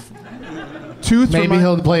life. Maybe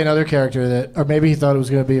he'll play another character or maybe he thought it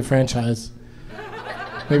was going to be a franchise.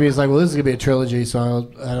 Maybe he's like, well, this is going to be a trilogy,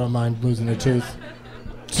 so I don't mind losing a tooth.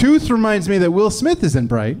 Tooth reminds me that Will Smith is in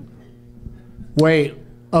Bright. Wait.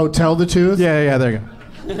 Oh, Tell the Tooth? Yeah, there you go.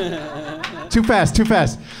 Too fast.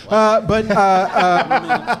 But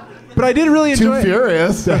I did really enjoy it. Too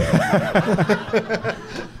furious.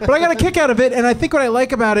 But I got a kick out of it, and I think what I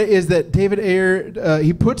like about it is that David Ayer,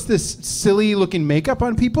 he puts this silly-looking makeup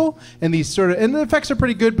on people, and these and the effects are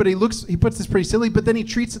pretty good, but he puts this pretty silly, but then he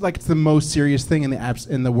treats it like it's the most serious thing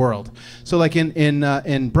in the world. So like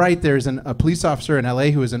in Bright, there's a police officer in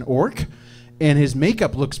LA who is an orc, and his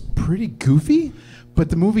makeup looks pretty goofy. But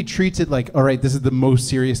the movie treats it like, all right, this is the most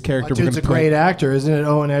serious character we're going Dude's to a play. great actor, isn't it?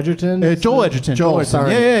 Owen Edgerton? Joel Edgerton. Joel,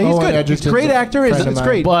 sorry. Yeah, he's Owen good. He's a Edgerton's great actor. friend of It's mine.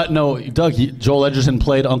 great. But no, Doug, Joel Edgerton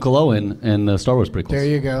played Uncle Owen in the Star Wars prequels. There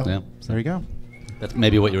you go. Yeah, There you go. that's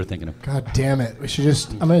maybe what you were thinking of. God damn it. We should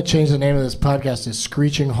I'm going to change the name of this podcast to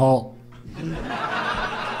Screeching Halt.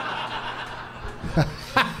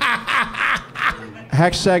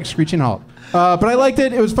 Hashtag Screeching Halt. But I liked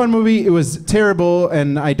it. It was a fun movie. It was terrible,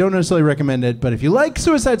 and I don't necessarily recommend it. But if you like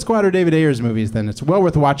Suicide Squad or David Ayer's movies, then it's well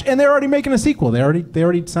worth a watch. And they're already making a sequel. They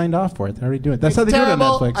already signed off for it. They already do it. That's how they Terrible. do it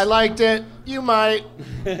on Netflix. I liked it. You might.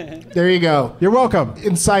 There you go. You're welcome.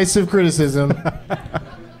 Incisive criticism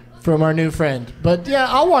from our new friend. But yeah,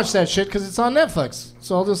 I'll watch that shit because it's on Netflix.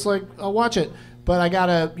 So I'll watch it. But I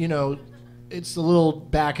gotta, it's a little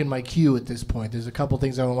back in my queue at this point. There's a couple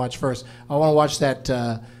things I want to watch first. I want to watch that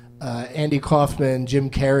Andy Kaufman,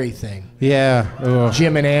 Jim Carrey thing. Yeah. Ugh.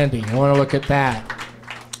 Jim and Andy. I want to look at that.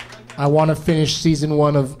 I want to finish season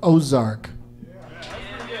 1 of Ozark.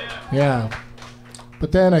 Yeah.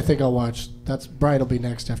 But then I think I'll watch. Bright will be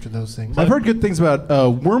next after those things. I've heard good things about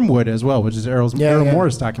Wormwood as well, which is Errol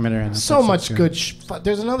Morris documentary. On So Netflix. much good.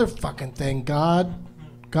 There's another fucking thing.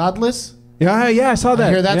 Godless. Yeah, I saw that.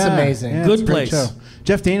 I hear that's Yeah. amazing. Yeah, Good it's a great Place. show.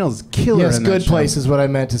 Jeff Daniels is killer. Yes, in that Good show. Place is what I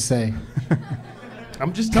meant to say.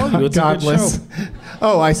 I'm just telling you, it's a Godless. good show.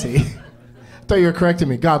 Oh, I see. I thought you were correcting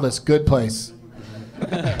me. Godless. Good Place.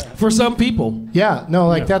 For some people. Yeah, no,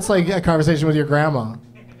 like that's like a conversation with your grandma.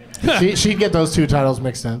 She'd get those two titles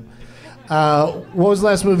mixed up. What was the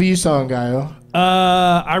last movie you saw in Ngaio?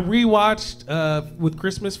 I rewatched with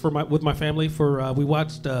Christmas with my family we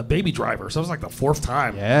watched Baby Driver. So it was like the fourth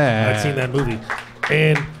time I'd seen that movie,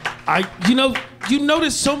 and you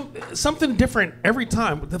notice something different every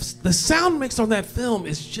time. The sound mix on that film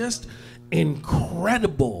is just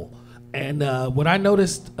incredible. And what I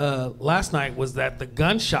noticed last night was that the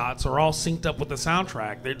gunshots are all synced up with the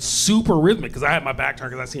soundtrack. They're super rhythmic, because I had my back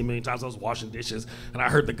turned because I've seen it a million times. I was washing dishes and I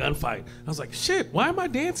heard the gunfight. I was like, shit, why am I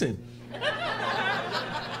dancing?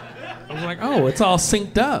 I was like, oh, it's all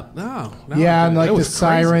synced up. No, Yeah, and like it the was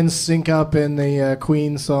sirens sync up in the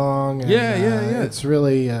Queen song. And, Yeah. It's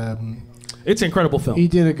really, It's an incredible film. he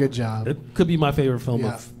did a good job. It could be my favorite film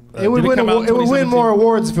Yeah. of. It would did win. come out in It would win 2017? more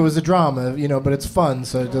awards if it was a drama, but it's fun,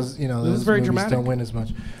 so it does. Those very movies dramatic. don't win as much.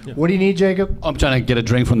 What do you need, Jacob? I'm trying to get a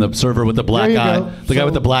drink from the server with the black There you eye. go. The guy So-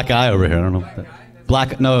 with the black eye over here. I don't know.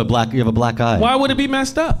 Black. You have a black eye. Why would it be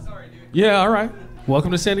messed up? Yeah, all right.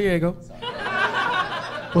 Welcome to San Diego.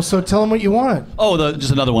 Well, so tell him what you want. Oh,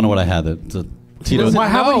 just another one of what I had. The Tito's. Why,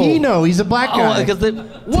 how would he know? He's a black guy. because they.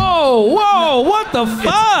 Whoa, what the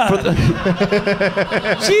fuck?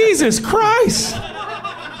 Jesus Christ.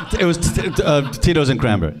 It was Tito's and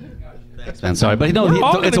cranberry. Thanks, man. Sorry, but all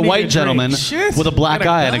gonna it's a need white a gentleman drink. Shit. with a black And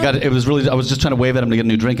a eye, and gun? it was really. I was just trying to wave at him to get a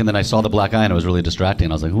new drink, and then I saw the black eye, and it was really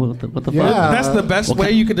distracting. I was like, what the Yeah. fuck? That's the best what way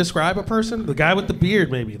kind- you could describe a person. The guy with the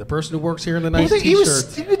beard, maybe. The person who works here in the Well, nice he was,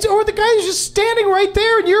 t-shirt. or the guy who's just standing right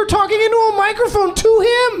there, and you're talking into a microphone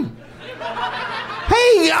to him.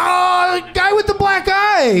 Hey, guy with the black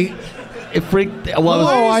eye. It freaked. Well, Oh,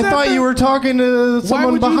 Why is I that thought the- you were talking to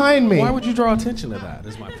someone behind me. Why would you draw attention to that?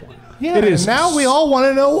 Is my point. Yeah, It is- now we all want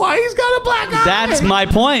to know why he's got a black eye. that's my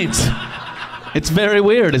point. It's very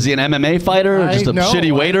weird. Is he an MMA fighter or just a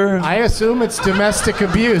shitty waiter? I assume it's domestic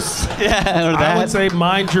abuse. Yeah, or I that. would say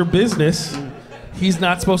mind your business. He's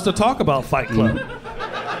not supposed to talk about Fight Club.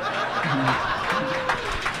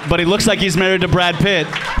 But he looks like he's married to Brad Pitt.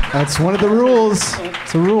 That's one of the rules.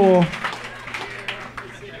 It's a rule.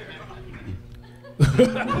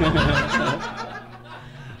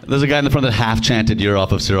 There's a guy in the front that half chanted "You're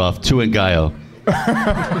off of Sirof" to Ngaio.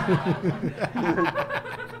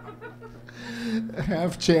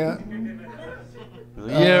 Half chant.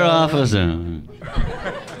 You're off of Sirof.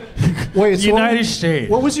 Wait, so United States.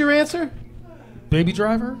 what was your answer? Baby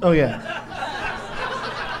Driver? Oh yeah.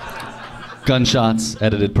 Gunshots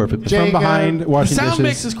edited perfectly. Jake, From behind, The washing sound dishes.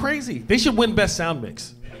 mix is crazy. They should win Best Sound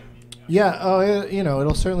Mix. Yeah. Oh,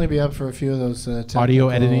 it'll certainly be up for a few of those Audio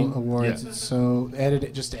technical editing? awards. Yeah. It's so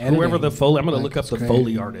just editing. Whoever the Foley, I'm going to Like, look up it's the great.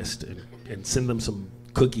 Foley artist and send them some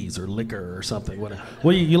cookies or liquor or something.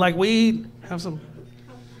 What you like weed? Have some.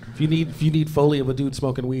 If you need Foley of a dude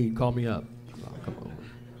smoking weed, call me up. I'll come over.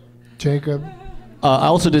 Jacob. I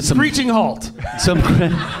also did some. Screeching halt. That's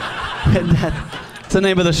the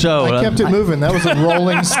name of the show. I kept it moving. That was a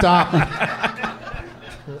rolling stop.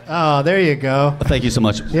 Oh, there you go. Thank you so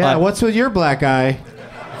much. Yeah, what's with your black eye?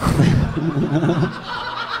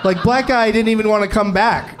 Like, black eye didn't even want to come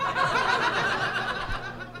back.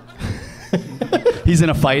 He's in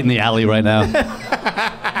a fight in the alley right now.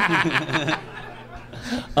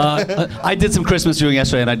 I did some Christmas viewing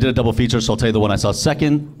yesterday, and I did a double feature, so I'll tell you the one I saw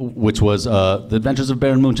second, which was The Adventures of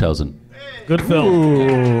Baron Munchausen. Good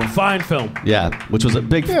film. Fine film. Yeah, which was a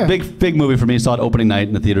big movie for me. Saw it opening night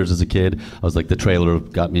in the theaters as a kid. I was like, the trailer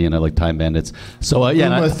got me, and I like Time Bandits. So yeah,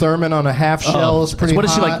 and Uma Thurman on a half shell is pretty what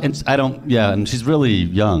is she hot. like? And I don't. Yeah, and she's really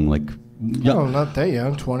young, like. No, not that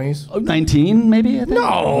young, 20s. 19 maybe. I think?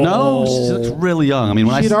 No, she looks really young. I mean,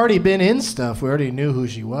 when She'd already been in stuff. We already knew who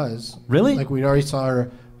she was. Really? Like, we'd already saw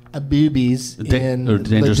her boobies in Dangerous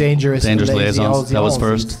The Dangerous Liaisons. That was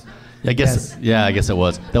Liaisons. first. I guess. Yeah, I guess it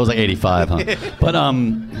was. That was like '85, huh? But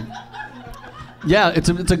yeah, it's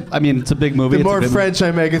a big movie. The It's a more good- French I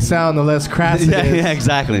make it sound, the less crass it Yeah, is. yeah,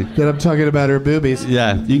 exactly. That I'm talking about her boobies.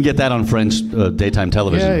 Yeah, you can get that on French daytime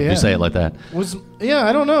television. Yeah, If yeah. you say it like that.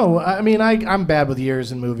 I don't know. I mean, I'm bad with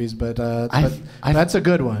years in movies, but that's a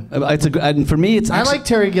good one. It's and for me, it's. I actually- like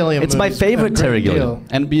Terry Gilliam. It's my movies favorite a Terry great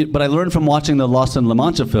Gilliam, deal. but I learned from watching the Lost in La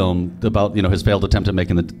Mancha film about his failed attempt at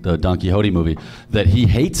making the Don Quixote movie that he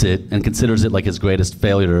hates it and considers it like his greatest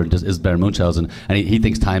failure is Baron Munchausen, and he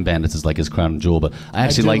thinks Time Bandits is like his crown jewel. But I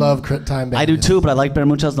actually love Time Bandits. I do too, but I like Baron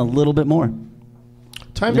Munchausen a little bit more.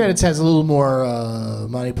 Time Bandits has a little more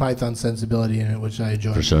Monty Python sensibility in it, which I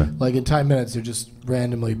enjoy. For sure. Like in Time Bandits, they're just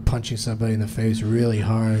randomly punching somebody in the face really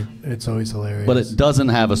hard. It's always hilarious. But it doesn't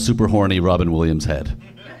have a super horny Robin Williams head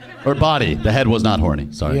or body. The head was not horny.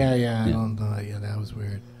 Sorry. Yeah. I don't know. Yeah, that was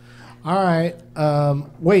weird. All right.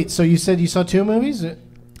 Wait, so you said you saw 2 movies?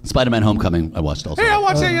 Spider-Man: Homecoming, I watched also. Hey, I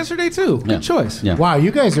watched that yesterday too. Yeah. Good choice. Yeah. Wow, you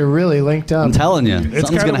guys are really linked up. I'm telling you, something's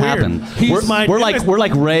kinda gonna happen. weird. He's my We're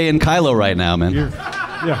like Ray and Kylo right now, man.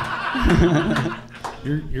 Yeah.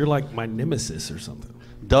 You're like my nemesis or something.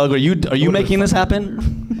 Doug, are you making this happen?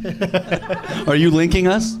 Are you linking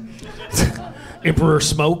us? Emperor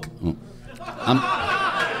Smoke.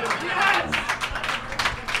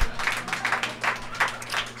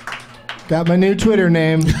 Got my new Twitter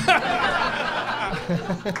name.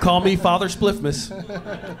 Call me Father Spliffmas.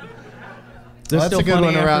 That's a good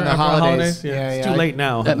one around the holidays. Yeah, it's Yeah, too late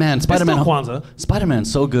now. Man, Spider-Man. It's still Kwanzaa. Spider-Man's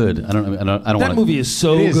so good. I don't That want movie is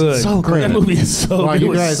so It is good. so great. That movie is so Wow, good. It you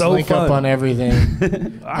was guys so link fun. up on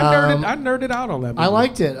everything. I nerded out on that movie. I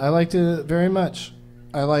liked it. I liked it very much.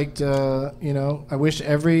 I liked, I wish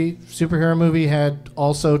every superhero movie had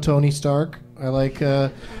also Tony Stark. I like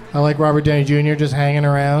Robert Downey Jr. just hanging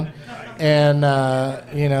around, and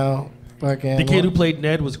fucking The kid who played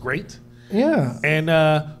Ned was great. yeah. And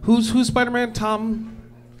who's Spider-Man? Tom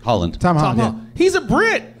Holland. Tom Holland. Yeah. Holland. He's a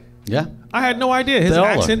Brit. Yeah. I had no idea. His They all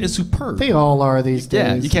accent are. is superb. They all are these days.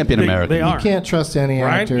 Yeah, you can't be an American. They are. You can't trust any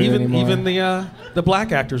Right? actor Even anymore. the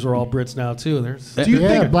black actors are all Brits now too. There's Do you yeah,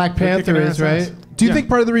 think Black Panther kicking is ass ass. right. Do you Yeah. think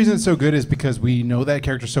part of the reason it's so good is because we know that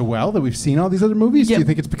character so well that we've seen all these other movies? Yeah. Do you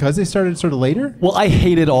think it's because they started sort of later? Well, I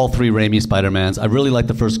hated all 3 Raimi Spider-Mans. I really liked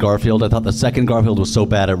the first Garfield. I thought the second Garfield was so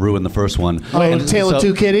bad it ruined the first one. Oh, And Tale of so-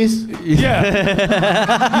 Two Kitties.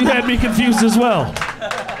 Yeah. You had me confused as well.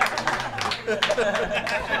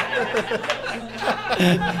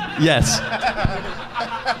 Yes.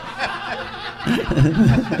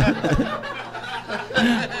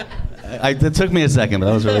 It took me a second, but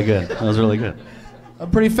that was really good. That was really good. I'm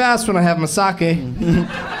pretty fast when I have my sake.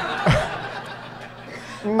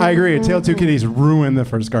 I agree. A Tale of Two Kitties ruined the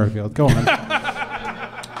first Garfield. Go on.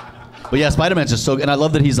 But yeah, Spider-Man's just so good. And I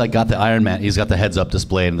love that he's like got the Iron Man. He's got the heads-up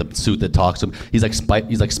display and the suit that talks to him. He's like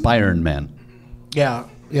Spiron Man. Yeah,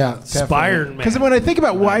 yeah. Spider-Man. Because when I think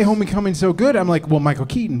about why Homecoming's so good, I'm like, well, Michael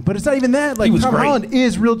Keaton. But it's not even that. Like, was Tom great. Holland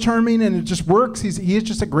is real charming, and it just works. He is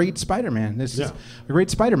just a great Spider-Man. This is a great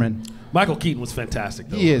Spider-Man. Michael Keaton was fantastic.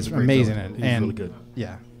 Though. He is Great amazing. villain. And He was really good.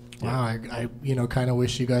 Yeah. Wow, I kind of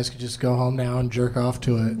wish you guys could just go home now and jerk off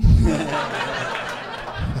to it.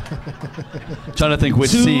 Trying to think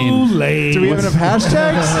which Too scene. late. Do we have enough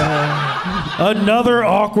hashtags? Another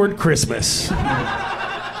awkward Christmas.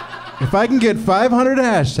 If I can get 500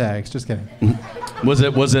 hashtags, just kidding. Was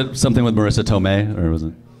it something with Marissa Tomei, or was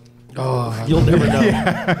it? You'll never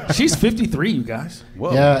know. She's 53, you guys.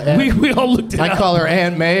 Whoa. Yeah, We all looked it I up. call her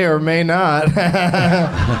Aunt May or may not.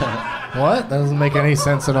 What? That doesn't make any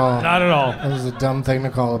sense at all. Not at all. That was a dumb thing to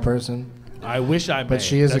call a person. I wish I may. But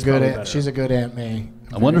she is That's a good probably aunt. better. She's a good Aunt May.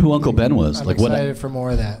 I wonder who Uncle Ben was. I'm Like excited for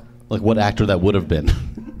more of that. what actor that would have been.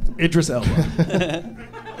 Idris Elba.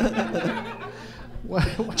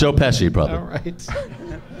 Joe Pesci, probably. All right.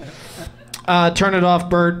 Turn it off,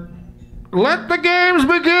 Bert. Let the games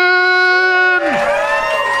begin!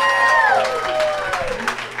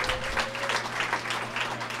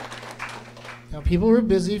 Now, people were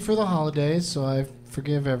busy for the holidays, so I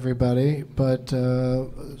forgive everybody, but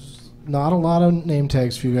not a lot of name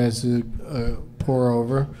tags for you guys to pour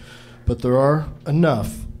over, but there are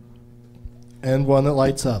enough, and one that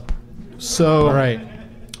lights up. So, All right.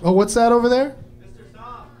 Oh, what's that over there?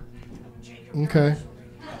 Okay.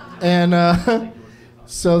 And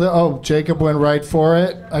so Jacob went right for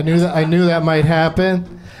it. I knew that might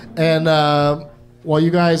happen. And while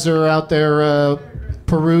you guys are out there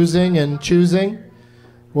perusing and choosing,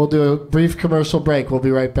 we'll do a brief commercial break. We'll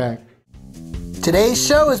be right back. Today's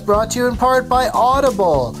show is brought to you in part by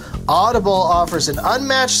Audible. Audible offers an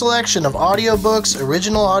unmatched selection of audiobooks,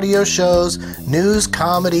 original audio shows, news,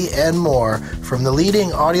 comedy, and more from the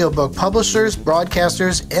leading audiobook publishers,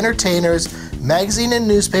 broadcasters, entertainers, magazine and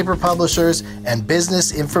newspaper publishers, and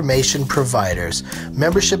business information providers.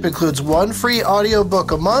 Membership includes one free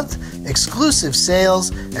audiobook a month, exclusive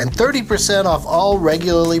sales, and 30% off all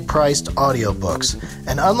regularly priced audiobooks.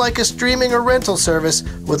 And unlike a streaming or rental service,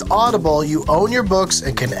 with Audible you own your books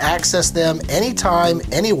and can access them anytime,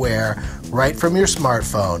 anywhere, right from your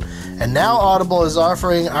smartphone. And now Audible is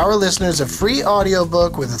offering our listeners a free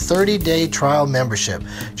audiobook with a 30-day trial membership.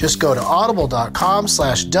 Just go to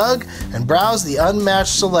audible.com/Doug and browse the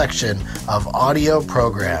unmatched selection of audio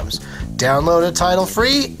programs. Download a title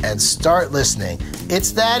free and start listening.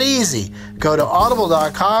 It's that easy. Go to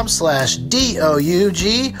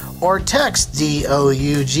audible.com/DOUG or text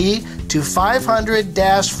DOUG to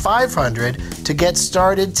 500-500 to get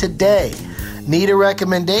started today. Need a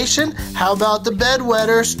recommendation? How about The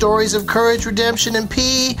Bedwetter, Stories of Courage, Redemption, and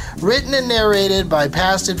Pee, written and narrated by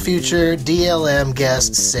past and future DLM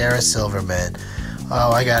guest Sarah Silverman.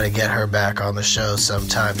 Oh, I gotta get her back on the show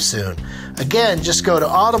sometime soon. Again, just go to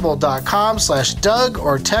audible.com/Doug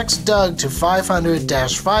or text Doug to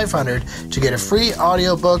 500-500 to get a free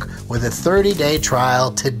audiobook with a 30-day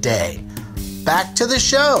trial today. Back to the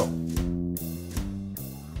show.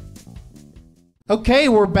 Okay,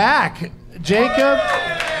 we're back. Jacob.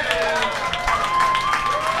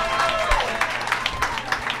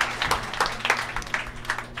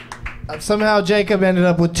 Somehow Jacob ended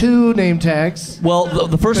up with 2 name tags. Well,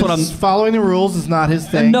 the first one I'm following the rules is not his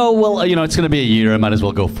thing. No, well, it's going to be a year. I might as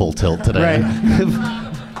well go full tilt today.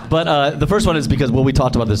 Right. But the first one is because, we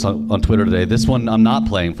talked about this on Twitter today. This one I'm not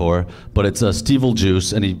playing for, but it's Stevel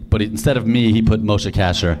Juice, and instead of me, he put Moshe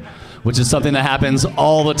Kasher, which is something that happens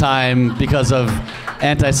all the time because of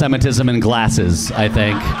anti-Semitism and glasses, I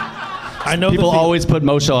think. I know people always put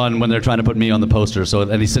Moshe on when they're trying to put me on the poster,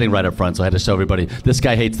 and he's sitting right up front, so I had to show everybody, this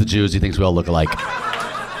guy hates the Jews, he thinks we all look alike.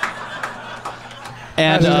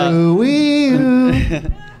 And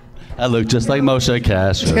I look just like Moshe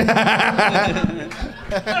Kasher.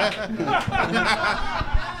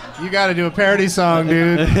 You got to do a parody song,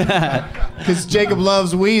 dude. Because Jacob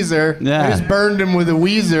loves Weezer. Yeah. I just burned him with a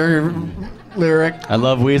Weezer lyric. I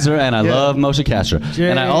love Weezer and I love Moshe Kasher.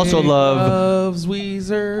 And I also loves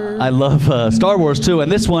Weezer. I love Star Wars too.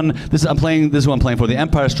 And this one I'm playing for The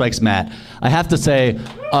Empire Strikes Matt. I have to say,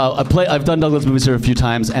 I've done Douglas movies here a few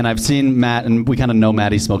times, and I've seen Matt, and we kind of know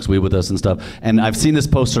Matt. He smokes weed with us and stuff. And I've seen this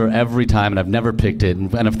poster every time, and I've never picked it.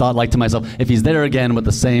 And I've thought to myself, if he's there again with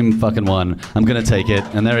the same fucking one, I'm gonna take it.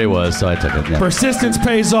 And there he was, so I took it. Yeah. Persistence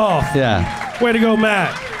pays off. Yeah. Way to go,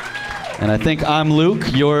 Matt. And I think I'm Luke.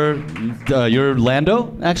 You're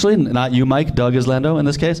Lando, actually, not you, Mike. Doug is Lando in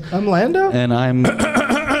this case. I'm Lando? And I'm...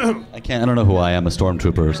 I don't know who I am, a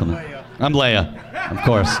stormtrooper or something. I'm Leia, of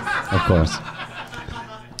course.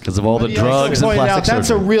 Because of all the drugs and plastic surgery.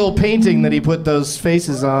 That's a real painting that he put those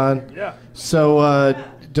faces on. Yeah. So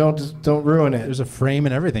don't ruin it. There's a frame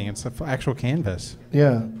and everything. It's an actual canvas.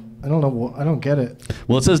 Yeah. I don't know. I don't get it.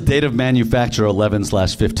 Well, it says date of manufacture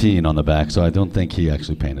 11/15 on the back, so I don't think he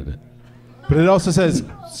actually painted it. But it also says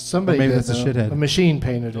somebody. Maybe did, that's a shithead. A machine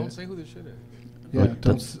painted it. Don't say who the shithead. Yeah,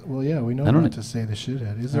 we know not to say the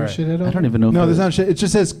shithead. Is there a shithead on I don't even know. No, there's not shit. It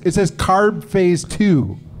just says Carb Phase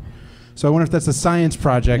 2. So I wonder if that's a science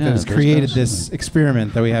project that has created this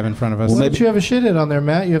experiment that we have in front of us. Well, why don't you have a shithead on there,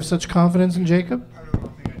 Matt? You have such confidence in Jacob?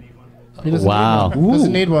 He doesn't need one.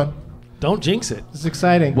 Doesn't need one. Don't jinx it. It's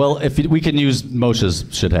exciting. Well, if we can use Moshe's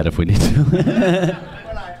shithead if we need to.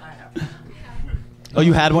 Oh,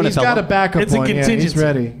 you had one? He's got a backup it's one. A contingency. Yeah, he's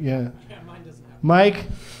ready. Yeah. Mike?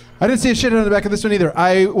 I didn't see a shit on the back of this one either.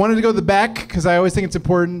 I wanted to go to the back because I always think it's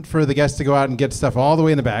important for the guests to go out and get stuff all the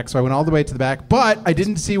way in the back. So I went all the way to the back, but I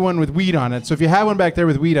didn't see one with weed on it. So if you have one back there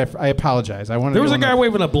with weed, I apologize. There was a guy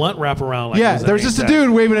waving a blunt wrap around. There was just a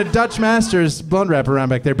dude waving a Dutch Masters blunt wrap around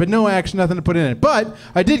back there, but no action, nothing to put in it. But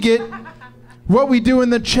I did get What We Do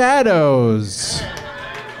in the Shadows,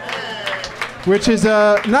 which is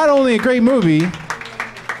not only a great movie,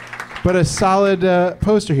 but a solid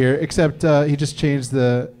poster here, except he just changed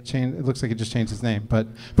it looks like he just changed his name. But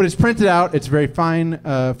it's printed out. It's very fine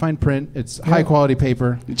print. It's high quality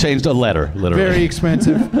paper. You changed a letter, literally. Very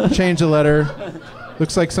expensive. Changed a letter.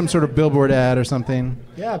 Looks like some sort of billboard ad or something.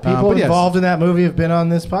 Yeah, people involved in that movie have been on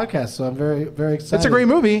this podcast, so I'm very, very excited. It's a great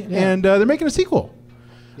movie, and they're making a sequel.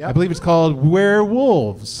 Yep. I believe it's called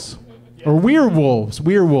Werewolves. Or Weirwolves.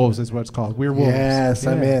 Weirwolves is what it's called. Weirwolves. Yes,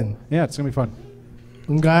 I'm in. Yeah, it's going to be fun.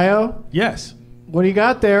 Ngaio? Yes. What do you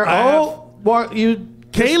got there?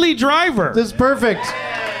 Kaylee Driver. This is perfect.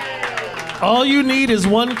 All you need is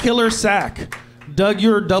one killer sack. Doug,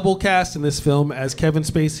 you're double cast in this film as Kevin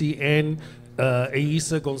Spacey and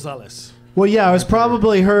Eiza Gonzalez. Well, yeah, it was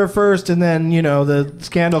probably her first, and then, the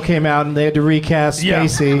scandal came out, and they had to recast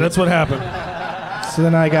Spacey. Yeah, that's what happened. So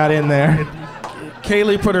then I got in there.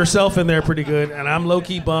 Kaylee put herself in there pretty good, and I'm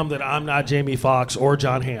low-key bummed that I'm not Jamie Foxx or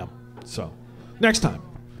John Hamm. So, next time.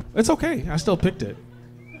 It's okay. I still picked it.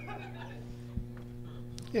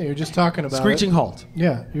 Yeah, you're just talking about Screeching halt.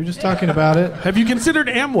 Yeah, you're just talking about it. Have you considered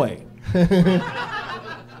Amway?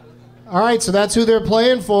 All right, so that's who they're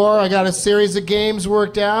playing for. I got a series of games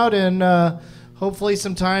worked out, and hopefully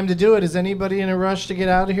some time to do it. Is anybody in a rush to get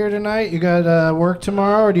out of here tonight? You got work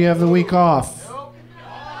tomorrow, or do you have the week off?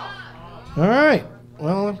 All right.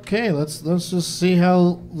 Well, okay. Let's just see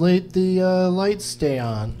how late the lights stay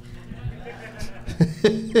on.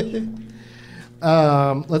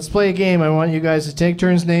 Let's play a game. I want you guys to take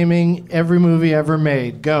turns naming every movie ever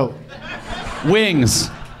made. Go. Wings.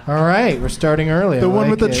 All right, we're starting early. The I one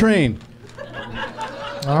like with the it. train.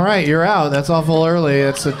 All right, you're out. That's awful early.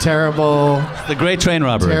 It's a terrible, The Great Train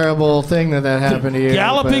Robbery. terrible thing that happened to you.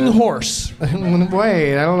 Galloping but- horse.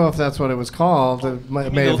 Wait, I don't know if that's what it was called. It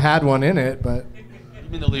may have had one in it, but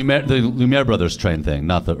You mean the Lumiere brothers train thing,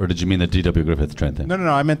 not the, or did you mean the D.W. Griffith train thing? No,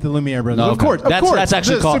 I meant the Lumiere brothers. No, Of okay. course, That's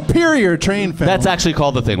actually the called- superior train film. That's actually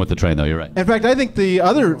called the thing with the train, though. You're right. In fact, I think the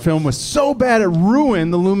other film was so bad it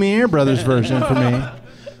ruined the Lumiere brothers version for me.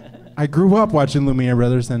 I grew up watching Lumiere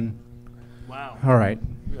brothers, and Wow. all right.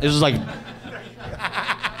 It was like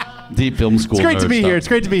deep film school. It's great to nerd be stuff. here. It's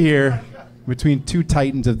great to be here between two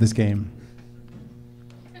titans of this game.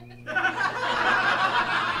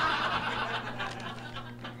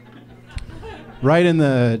 Right in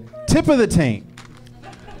the tip of the tank.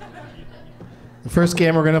 the first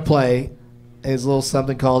game we're gonna play is a little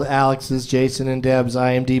something called Alex's, Jason, and Deb's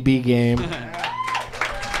IMDb game.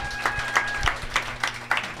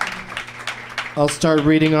 I'll start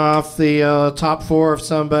reading off the top 4 of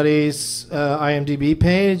somebody's IMDb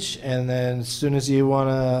page, and then as soon as you want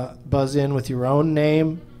to buzz in with your own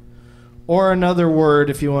name or another word,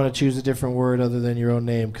 if you want to choose a different word other than your own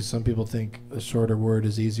name, because some people think a shorter word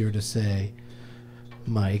is easier to say.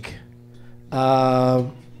 Mike,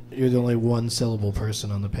 you're the only one-syllable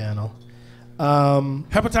person on the panel.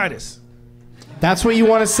 Hepatitis. That's what you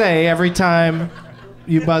want to say every time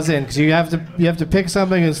you buzz in, because you have to pick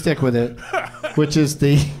something and stick with it, which is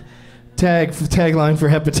the tagline for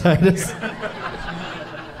hepatitis.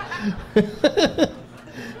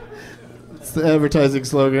 It's the advertising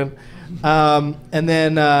slogan. And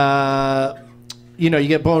then you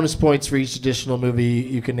get bonus points for each additional movie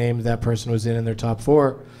you can name that person was in their top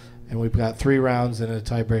 4, and we've got 3 rounds and a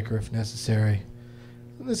tiebreaker if necessary.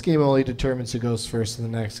 And this game only determines who goes first in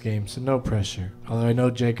the next game, so no pressure. Although I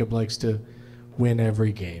know Jacob likes to win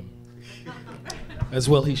every game. As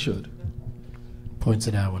well he should. Points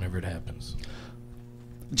it out whenever it happens.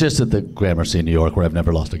 Just at the Gramercy in New York, where I've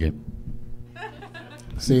never lost a game.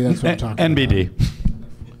 See, that's what I'm talking NBD.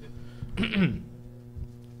 about.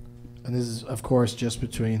 And this is, of course, just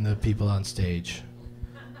between the people on stage.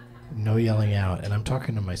 No yelling out, and I'm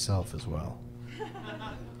talking to myself as well.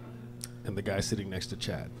 And the guy sitting next to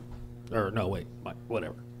Chad. Or no, wait, Mike,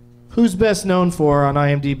 whatever. Who's best known for on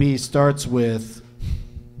IMDb starts with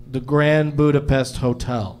the Grand Budapest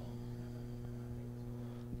Hotel.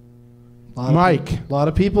 Mike. A lot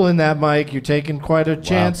of people in that, Mike. You're taking quite a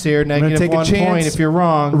chance here. I'm gonna Negative take a 1 chance. point if you're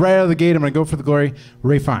wrong. Right out of the gate, I'm going to go for the glory.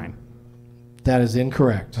 Ray Fine. That is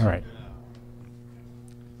incorrect. All right.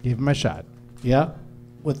 Give him my shot. Yeah.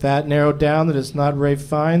 With that narrowed down, that it's not Ray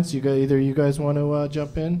Fiennes. Either you guys want to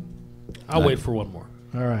jump in? I'll wait for one more.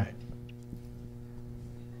 All right.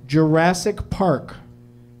 Jurassic Park.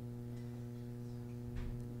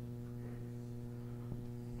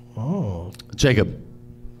 Oh, Jacob.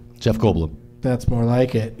 Jeff Goldblum. that's more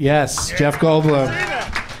like it. Yes, Jeff Goldblum.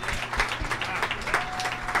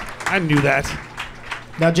 I knew that.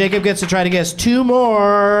 Now Jacob gets to try to guess 2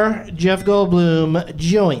 more Jeff Goldblum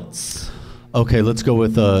joints. Okay, let's go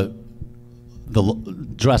with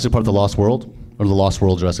Jurassic Park: The Lost World, or The Lost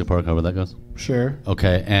World Jurassic Park, however that goes. Sure.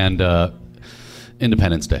 Okay, and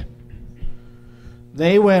Independence Day.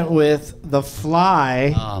 They went with The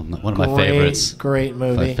Fly. One of my favorites. Great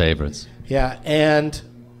movie. My favorites. Yeah, and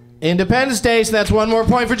Independence Day, so that's 1 more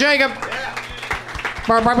point for Jacob.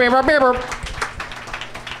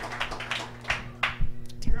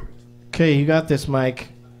 Okay, you got this, Mike.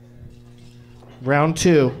 Round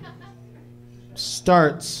 2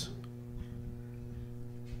 starts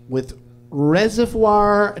with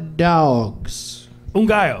Reservoir Dogs.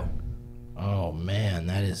 Ngaio. Oh man,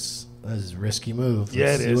 that is a risky move. Yeah,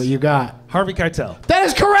 Let's it see is. what you got. Harvey Keitel. That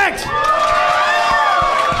is correct.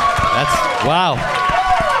 That's wow.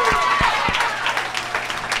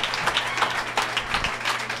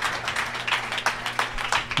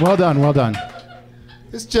 Well done, well done.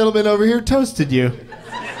 This gentleman over here toasted you.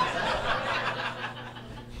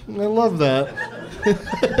 I love that.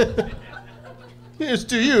 Here's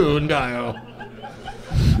to you, Ngaio.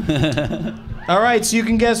 All right, so you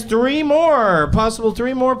can guess 3 more, possible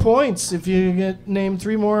 3 more points if you name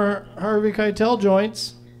 3 more Harvey Keitel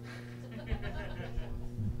joints.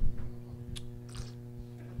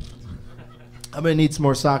 I'm gonna need some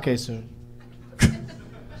more sake soon.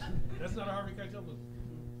 That's not a Harvey Keitel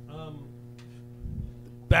movie.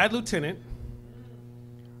 Bad Lieutenant.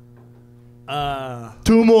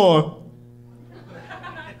 2 more.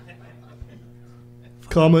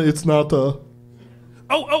 Comma, it's not a.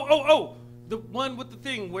 Oh. The one with the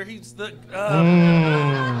thing where he's the.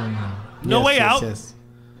 No Yes, Way yes, Out. yes.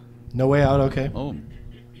 No Way Out, okay. Oh.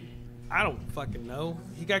 I don't fucking know.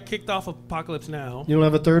 He got kicked off of Apocalypse Now. You don't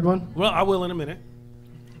have a third one? Well, I will in a minute.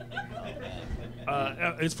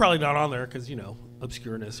 It's probably not on there because,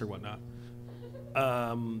 obscureness or whatnot.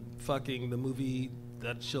 Fucking the movie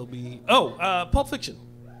that shall be... Oh, Pulp Fiction.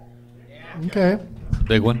 Okay.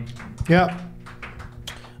 Big one. Yeah.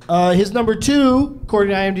 His number 2,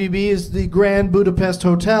 according to IMDb, is the Grand Budapest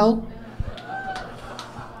Hotel.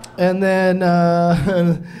 And then,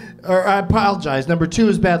 or I apologize, number 2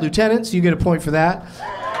 is Bad Lieutenants. You get a point for that.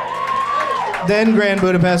 Then Grand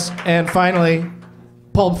Budapest, and finally,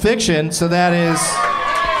 Pulp Fiction. So that is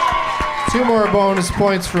 2 more bonus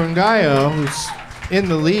points for Ngaio, who's in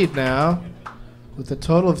the lead now, with a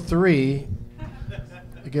total of 3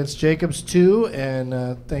 against Jacob's 2.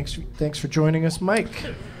 And thanks for joining us, Mike.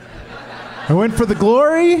 I went for the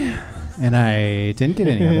glory, and I didn't get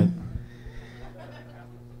any of it.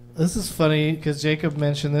 This is funny because Jacob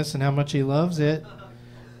mentioned this and how much he loves it.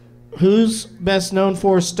 Who's best known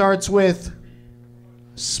for starts with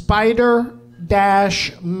Spider-Man?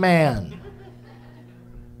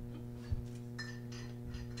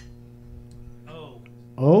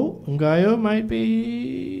 Oh, Ngaio might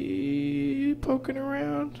be poking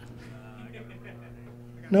around.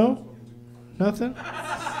 No? Nothing?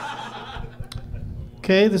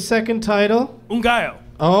 Okay, the second title. Ngaio.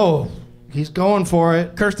 Oh, he's going for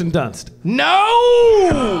it. Kirsten Dunst. No!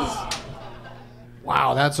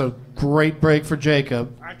 Wow, that's a great break for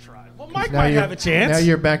Jacob. I tried. Well, Mike Now might you're- have a chance. Now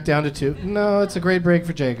you're back down to 2. No, it's a great break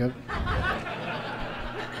for Jacob.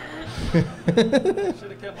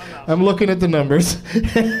 I'm looking at the numbers.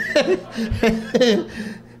 It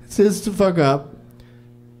says to fuck up.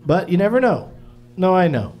 But you never know. No, I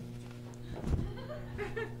know.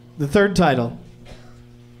 The third title.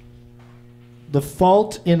 The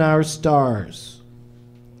Fault in Our Stars.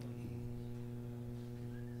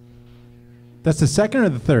 That's the second or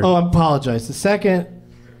the third? Oh, I apologize. The second.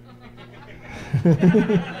 So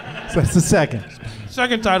that's the second.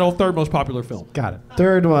 Second title, third most popular film. Got it.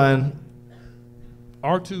 Third one.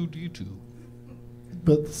 R2D2.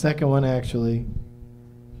 But the second one actually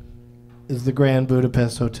is the Grand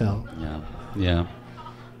Budapest Hotel. Yeah.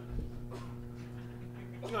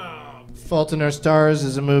 Fault in Our Stars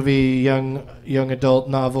is a movie, young adult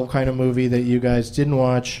novel kind of movie that you guys didn't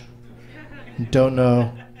watch and don't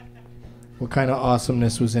know what kind of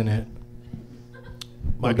awesomeness was in it.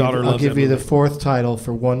 My daughter I'll loves give that you the movie. fourth title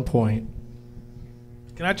for 1 point.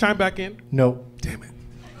 Can I chime back in? Nope. Damn it.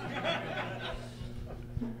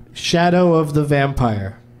 Shadow of the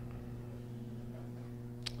Vampire.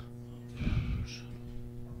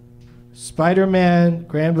 Spider-Man,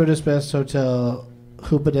 Grand Budapest Hotel,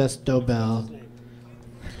 Budapest Dobel,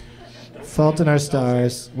 Fault in Our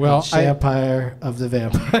Stars, Well, and Shampire of the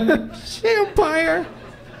Vampire. Shampire.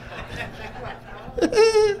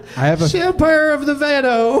 I have a Shampire of the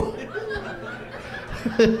Vano.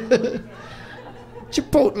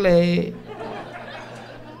 Chipotle.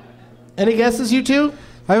 Any guesses, you two?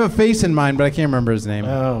 I have a face in mind, but I can't remember his name.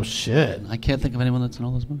 Oh, shit. I can't think of anyone that's in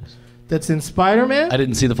all those movies. That's in Spider-Man? I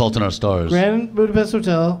didn't see The Fault in Our Stars. Grand Budapest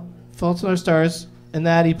Hotel, Fault in Our Stars. And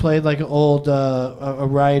that he played like an old a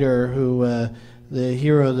writer who, the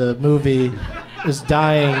hero of the movie, is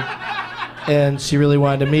dying. And she really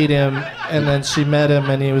wanted to meet him. And then she met him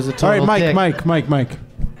and he was a total All right, dick. Mike.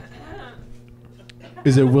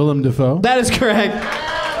 Is it Willem Dafoe? That is correct.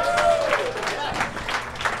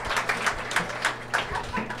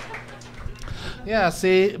 Yeah,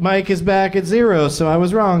 see, Mike is back at 0, so I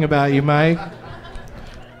was wrong about you, Mike.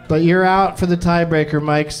 But you're out for the tiebreaker,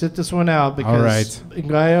 Mike. Sit this one out because All right.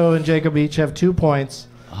 Ngaio and Jacob each have 2 points.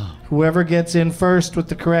 Whoever gets in first with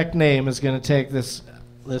the correct name is going to take this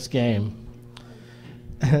game.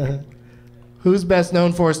 Who's best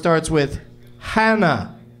known for starts with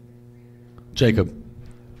Hannah. Jacob.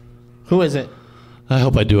 Who is it? I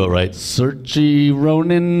hope I do it right. Saoirse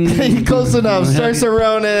Ronan. Close enough. Saoirse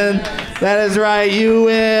Ronan. That is right. You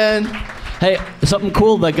win. Hey, something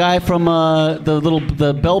cool. The guy from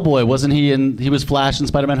the bellboy, wasn't he? He was Flash in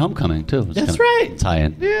Spider-Man: Homecoming too. That's right.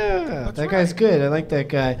 Tie-in. Yeah, that guy's good. I like that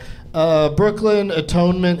guy. Brooklyn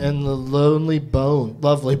Atonement and the Lovely Bones.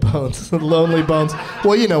 The Lonely Bones.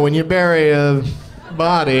 Well, you know, when you bury a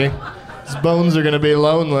body, his bones are going to be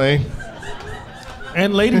lonely.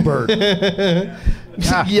 And Lady Bird.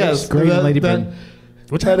 Yes, great Lady Bird.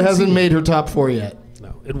 Which that hasn't made her top 4 yet.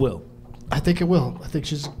 No, it will. I think it will. I think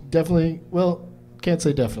she's definitely, well, can't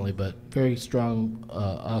say definitely, but very strong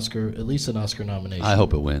Oscar, at least an Oscar nomination. I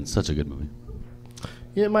hope it wins. Such a good movie.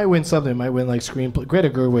 Yeah, it might win something. It might win like screenplay. Greta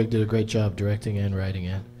Gerwig did a great job directing and writing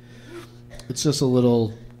it. It's just a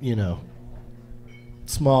little,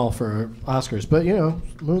 small for Oscars. But, you know,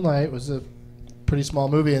 Moonlight was a pretty small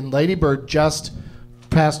movie. And Lady Bird just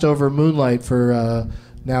passed over Moonlight for,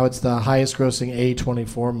 now it's the highest grossing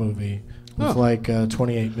A24 movie with like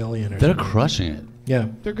 28 million or They're something. crushing it. Yeah,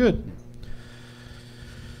 they're good.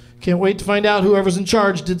 Can't wait to find out whoever's in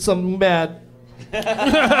charge did something bad.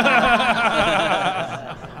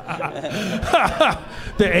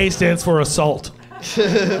 The A stands for assault.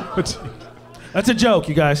 That's a joke,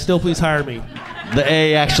 you guys. Still, please hire me. The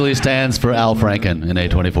A actually stands for Al Franken in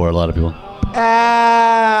A24. A lot of people.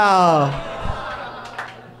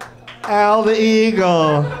 Al the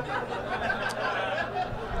Eagle.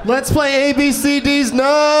 Let's play ABCD's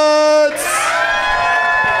Nuts.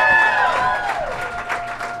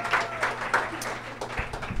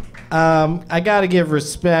 I got to give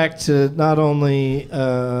respect to not only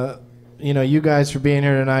you guys for being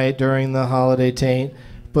here tonight during the holiday taint,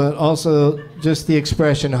 but also just the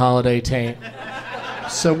expression holiday taint.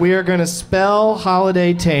 So we are going to spell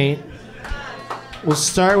holiday taint. We'll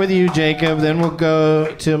start with you, Jacob, then we'll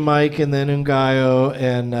go to Mike and then Ngaio.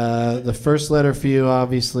 And the first letter for you,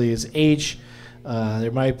 obviously, is H.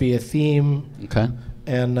 There might be a theme. Okay.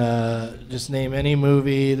 And just name any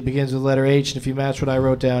movie that begins with the letter H. And if you match what I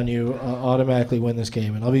wrote down, you automatically win this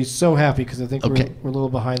game. And I'll be so happy because I think we're a little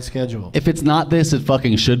behind schedule. If it's not this, it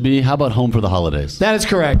fucking should be. How about Home for the Holidays? That is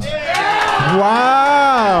correct.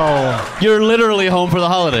 Wow. You're literally home for the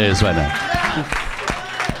holidays right now.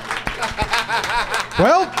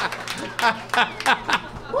 Well,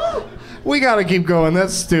 We got to keep going.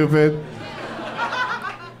 That's stupid.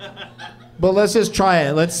 But let's just try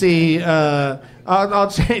it. Let's see. I'll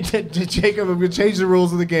change it. Jacob, I'm going to change the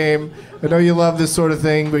rules of the game. I know you love this sort of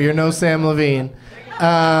thing, but you're no Sam Levine.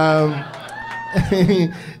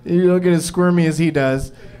 You don't get as squirmy as he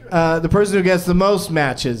does. The person who gets the most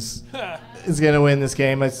matches is going to win this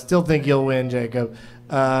game. I still think you'll win, Jacob.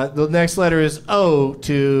 The next letter is O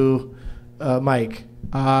to Mike.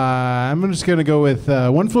 I'm just going to go with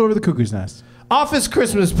One Flew Over the Cuckoo's Nest. Office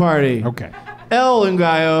Christmas Party. Okay. L and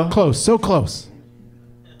Ngaio. Close, so close.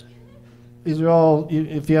 These are all,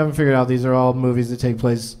 if you haven't figured out, these are all movies that take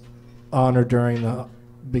place on or during the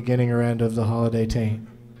beginning or end of the holiday taint.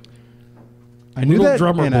 I knew Little that,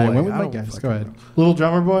 Drummer and I Boy. went with I my don't guess. fucking Go ahead. Little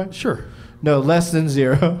Drummer Boy? Sure. No, less than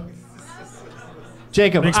 0.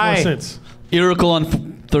 Jacob, Makes more I. sense. Iracle on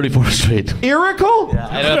 34th Street. Iracle?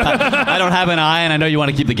 I don't have an eye, and I know you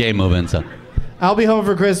want to keep the game moving, so I'll Be Home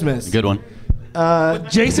for Christmas. good one.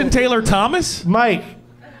 Jason Taylor Thomas? Mike.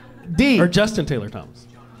 D. Or Justin Taylor Thomas?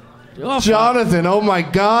 Oh, Jonathan, oh my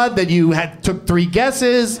God, that you took 3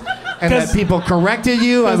 guesses and that people corrected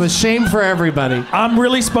you. I was ashamed for everybody. I'm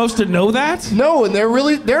really supposed to know that? No, and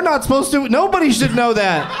they're not supposed to. Nobody should know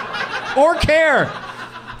that or care.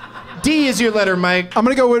 D is your letter, Mike. I'm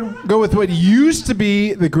going to go with what used to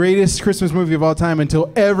be the greatest Christmas movie of all time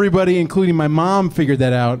until everybody, including my mom, figured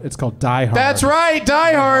that out. It's called Die Hard. That's right,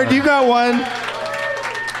 Die Hard. You got one.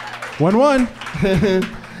 1-1.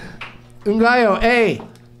 Ngaio, A.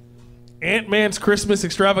 Ant-Man's Christmas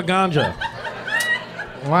Extravaganza.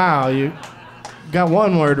 Wow, you got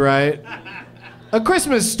one word right. A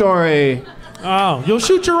Christmas Story. Oh, you'll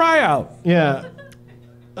shoot your eye out. Yeah.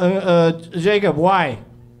 Jacob, why?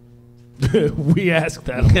 We asked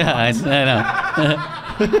that. Yeah, I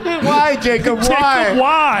know. Why, Jacob? Why?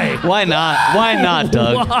 Why? Why not? Why not,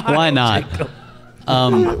 Doug? Why not?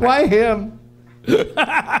 Why him?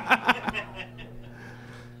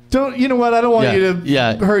 Don't. You know what? I don't want you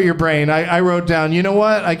to hurt your brain. I wrote down. You know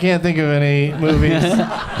what? I can't think of any movies.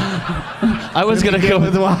 I was gonna go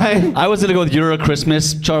with why. I was gonna go with You're a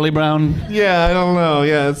Christmas, Charlie Brown. Yeah, I don't know.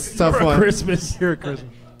 Yeah, it's a tough one. Christmas. Here at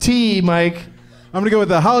Christmas. T, Mike. I'm going to go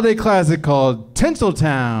with a holiday classic called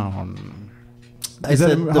Tinseltown. Is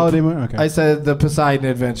that a holiday movie? Okay. I said The Poseidon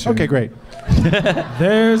Adventure. Okay, great.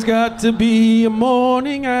 There's got to be a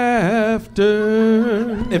morning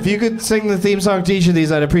after. If you could sing the theme song to each of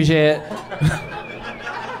these, I'd appreciate it.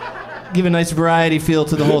 Give a nice variety feel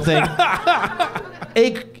to the whole thing.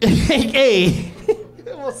 A.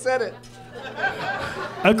 Almost said it.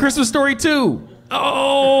 A Christmas Story 2.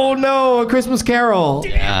 Oh, no. A Christmas Carol.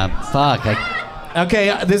 Fuck.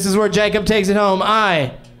 Okay, this is where Jacob takes it home.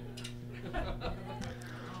 I.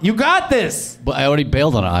 You got this. But I already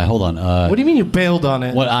bailed on an eye. Hold on. What do you mean you bailed on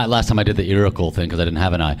it? Last time I did the Iracle thing because I didn't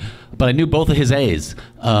have an eye, but I knew both of his A's.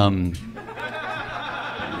 I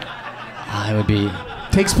would be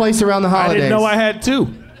Takes place around the holidays. I didn't know I had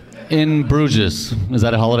 2. in Bruges. Is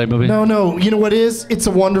that a holiday movie? No. You know what it is? It's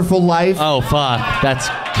a Wonderful Life. Oh fuck, that's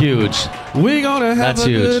huge. We're gonna have That's a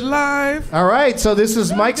huge. good life. All right, so this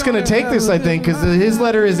is Mike's gonna take this, I think, because his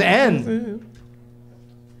letter is N.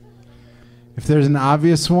 If there's an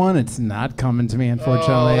obvious one, it's not coming to me,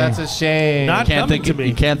 unfortunately. Oh, that's a shame. Not Can't coming think. to me.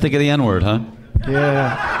 You can't think of the N-word, huh?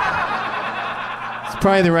 Yeah. It's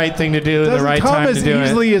probably the right thing to do in the Doesn't right come time as to do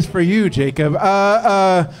easily it. as for you, Jacob.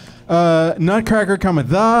 Nutcracker come with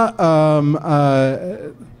the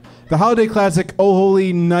holiday classic, Oh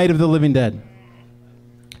Holy Night of the Living Dead.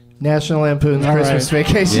 National Lampoon's All Christmas right.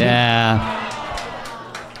 Vacation. Yeah.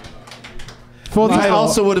 Full I title.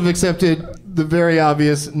 also would have accepted the very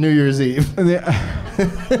obvious New Year's Eve.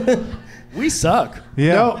 We suck.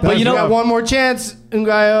 Yeah. No, but you got one more chance,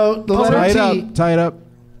 Ngaio. The letter Tie it T. up. Tie it up.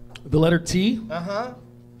 The letter T.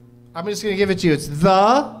 I'm just going to give it to you. It's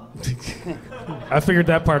the. I figured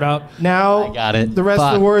that part out. Now, Got it. the rest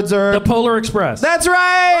of Fuck. the words are. The Polar Express. That's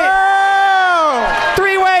right!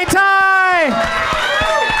 Three-way tie!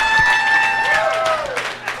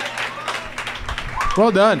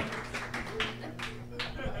 Well done.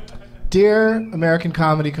 Dear American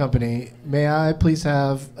Comedy Company, may I please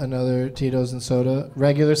have another Tito's and soda?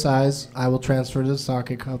 Regular size. I will transfer to the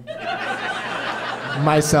sake cup.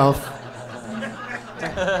 Myself.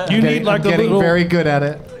 You need like I'm getting a little. very good at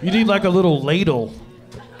it. You need like a little ladle.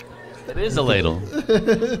 It is a ladle.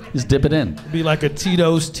 Just dip it in. Be like a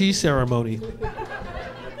Tito's tea ceremony.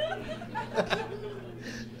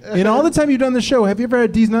 In all the time you've done the show, have you ever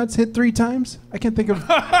had D's Nuts hit 3 times? I can't think of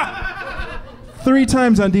 3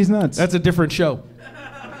 times on D's Nuts. That's a different show.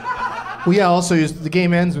 Well, yeah, also, the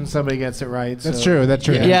game ends when somebody gets it right. That's so- true. That's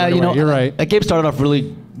true. Yeah, you're you know, right, you're right. That game started off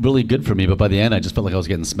really, really good for me, but by the end, I just felt like I was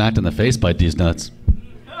getting smacked in the face by these nuts.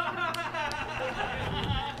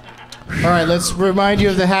 All right, let's remind you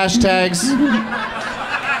of the hashtags.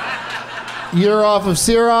 You're off of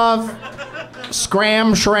Sirof,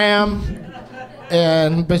 Schramm,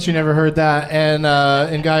 and bet you never heard that. And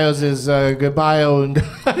Ngaio's is goodbye,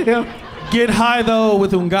 Ngaio. Get high though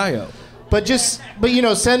with Ngaio. But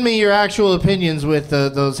send me your actual opinions with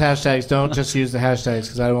those hashtags. Don't just use the hashtags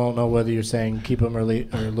because I won't know whether you're saying keep them or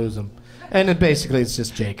lose them. And then basically, it's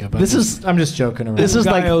just Jacob. I'm just joking around. This is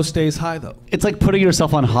like Ngaio stays high though. it's like putting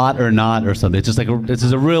yourself on hot or not or something. It's just like this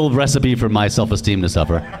is a real recipe for my self-esteem to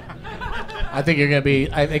suffer. I think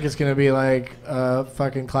it's gonna be like a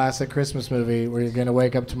fucking classic Christmas movie where you're gonna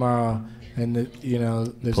wake up tomorrow and there's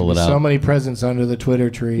Pull gonna it be out. so many presents under the Twitter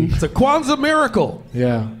tree. It's a Kwanzaa miracle.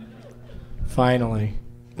 Yeah, finally.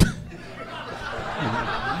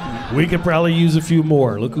 We could probably use a few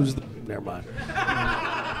more. Look who's never mind.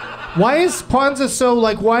 Why is Kwanzaa so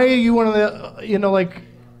like? Why are you one of the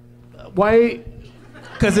why?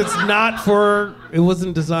 Because it's not for. It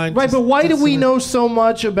wasn't designed. Right, but why do we know so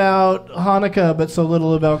much about Hanukkah but so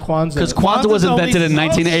little about Kwanzaa? Because Kwanzaa was Kwanzaa's invented in only-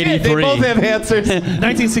 1983. They both have answers.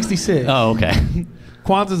 1966. Oh, okay.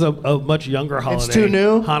 Kwanzaa's a much younger holiday. too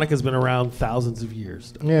new? Hanukkah's been around thousands of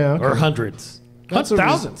years. Yeah, okay. Or hundreds.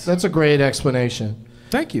 Thousands. That's a great explanation.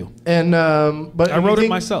 Thank you. And but I wrote it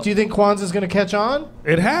myself. Do you think Kwanzaa's going to catch on?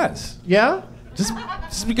 It has. Yeah.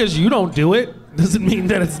 Just because you don't do it doesn't mean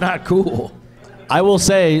that it's not cool. I will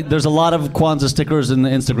say there's a lot of Kwanzaa stickers in the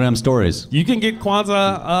Instagram stories. You can get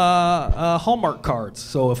Kwanzaa Hallmark cards.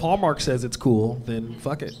 So if Hallmark says it's cool, then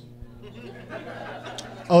fuck it.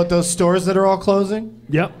 Oh, those stores that are all closing?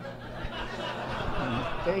 Yep.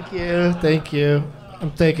 Thank you.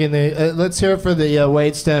 I'm thinking let's hear it for the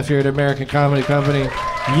wait staff here at American Comedy Company.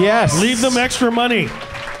 Yes. Leave them extra money.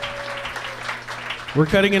 We're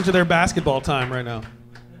cutting into their basketball time right now.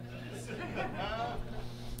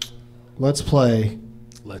 Let's play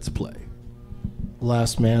Let's play.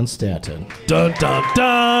 Last Man Stanton. Dun dun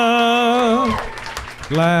dun.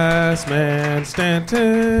 Last Man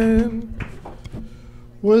Stanton.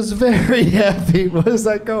 Was very happy. What is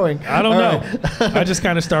that going? I don't All know. right. I just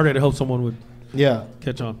kind of started to hope someone would Yeah.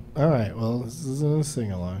 catch on. All right. Well, this isn't a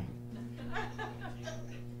sing-along.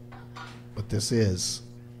 But this is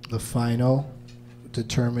the final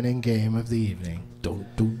determining game of the evening. Dun,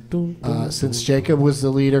 dun, dun, dun, Since Jacob was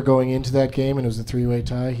the leader going into that game and it was a 3-way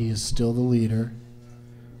tie, he is still the leader.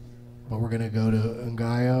 But we're going to go to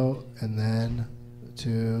Ngaio and then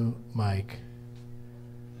to Mike.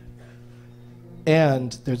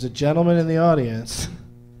 And there's a gentleman in the audience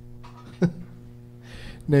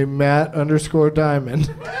named Matt_Diamond.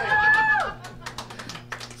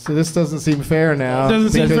 So this doesn't seem fair now. Doesn't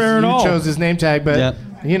seem because fair at you all. chose his name tag, but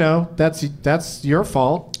Yep. that's your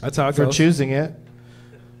fault. That's how it for goes. choosing it.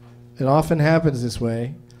 It often happens this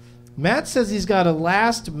way. Matt says he's got a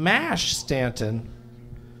last mash Stanton.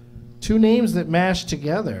 2 names that mash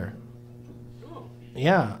together.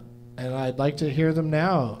 Yeah, and I'd like to hear them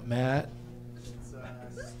now, Matt.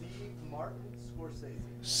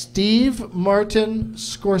 Steve Martin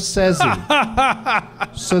Scorsese.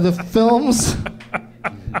 So the films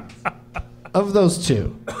of those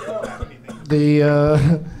two.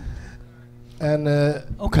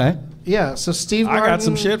 Okay. Yeah, so Steve Martin. I got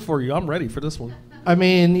some shit for you. I'm ready for this one. I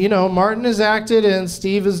mean, Martin has acted and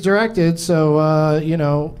Steve has directed,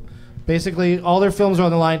 so, basically all their films are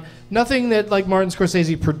on the line. Nothing that, like, Martin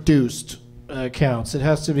Scorsese produced counts. It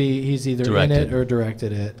has to be he's either in it or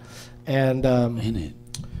directed it. And In it.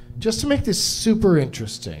 just to make this super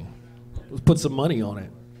interesting, Let's put some money on it.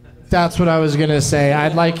 that's what I was going to say.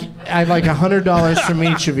 I'd like $100 from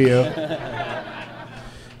each of you.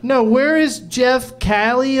 No, where is Jeff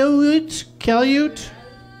Caliute?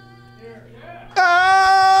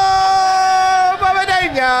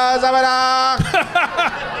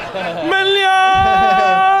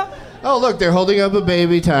 Oh, oh, look, they're holding up a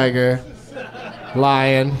baby tiger.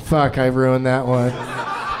 Lion. Fuck, I ruined that one.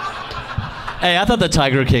 Hey, I thought the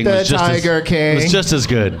Tiger King was just as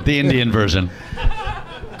good. The Indian version.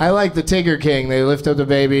 I like the Tiger King. They lift up the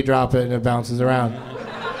baby, drop it, and it bounces around.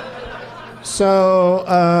 So,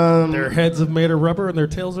 Their heads are made of rubber and their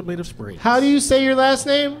tails are made of springs. how do you say your last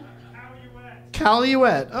name?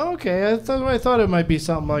 Caliuette. Oh, okay, I thought it might be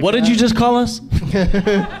something like What that. did you just call us?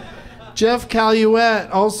 Jeff Caliuette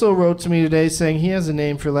also wrote to me today saying he has a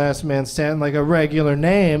name for Last Man Standing, like a regular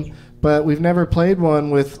name, but we've never played one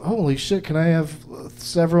with, holy shit, can I have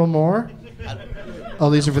several more? Oh,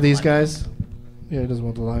 these are for these guys? Yeah, he doesn't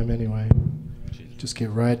want the lime anyway. Just get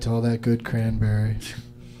right to all that good cranberry.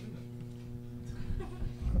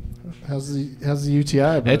 How's the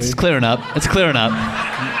UTI, buddy? It's clearing up. It's clearing up.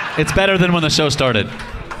 It's better than when the show started.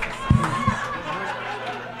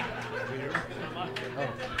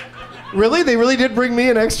 Really? They really did bring me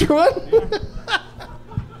an extra one?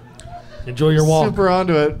 Enjoy your walk. Super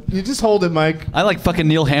onto it. You just hold it, Mike. I like fucking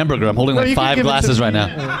Neil Hamburger. I'm holding No, like you can 5 give it to glasses me. right now.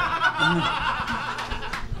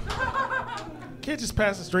 Can't just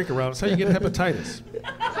pass this drink around. That's how you get hepatitis.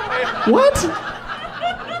 What?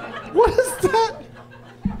 What is that?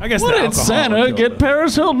 I guess What the did alcohol Santa would kill get them.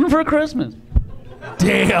 Paris Hilton for Christmas?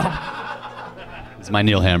 Damn. It's my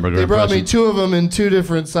Neil Hamburger They brought me impression. 2 of them in 2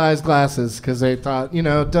 different size glasses because they thought,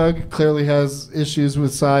 Doug clearly has issues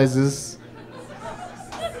with sizes.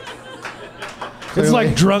 It's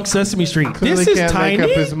like drunk Sesame Street. Clearly This is can't tiny. make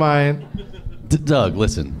up his mind. Doug,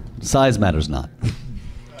 listen. Size matters not.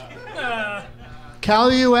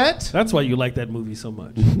 Caliuette? That's why you like that movie so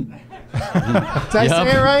much. Did I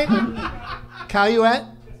say it right? Caliuette?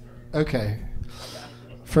 Okay.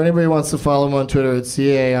 For anybody who wants to follow him on Twitter at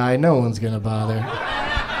CAI, no one's going to bother.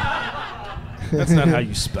 That's not how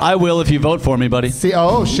you spell. I will if you vote for me, buddy.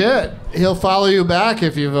 Oh, shit. He'll follow you back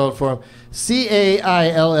if you vote for him. CAILLOUTTE.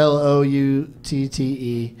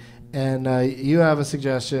 And you have a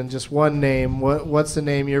suggestion, just one name. What's the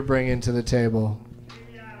name you're bringing to the table?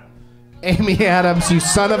 Amy Adams, you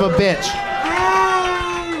son of a bitch.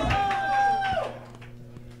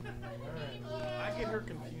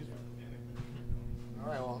 All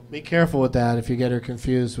right, well, be careful with that if you get her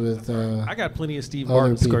confused with. I got plenty of Steve Other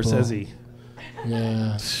Martin, people. Scorsese.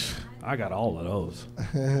 Yeah. I got all of those.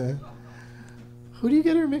 Who do you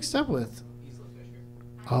get her mixed up with?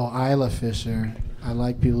 Oh, Isla Fisher. I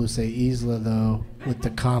like people who say Isla, though, with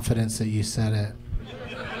the confidence that you said it.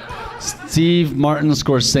 Steve Martin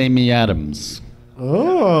Scorsese Adams. Oh.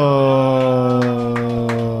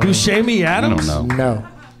 Buscemi Adams? I don't know. No.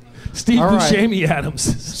 Steve All right. Buscemi Adams.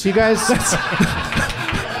 So you guys.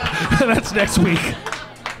 That's next week.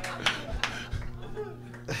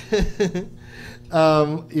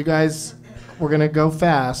 You guys, we're going to go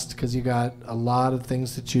fast because you got a lot of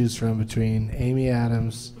things to choose from between Amy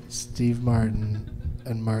Adams, Steve Martin,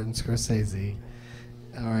 and Martin Scorsese.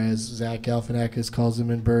 Or as Zach Galifianakis calls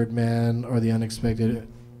him in Birdman, or The Unexpected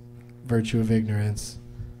Virtue of Ignorance,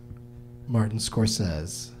 Martin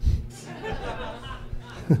Scorsese.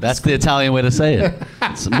 That's the Italian way to say it.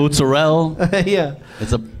 It's mozzarella. Yeah.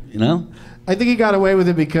 It's a, I think he got away with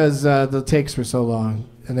it because the takes were so long.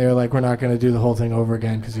 And they were like, we're not going to do the whole thing over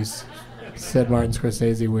again because he's said Martin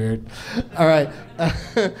Scorsese weird. All right.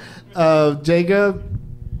 Jacob,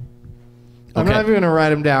 I'm Okay. not even going to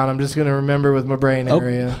write him down. I'm just going to remember with my brain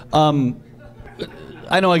area.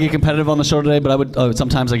 I know I get competitive on the show today, but I would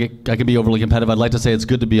sometimes I can be overly competitive. I'd like to say it's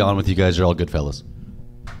good to be on with you guys. You're all good fellas.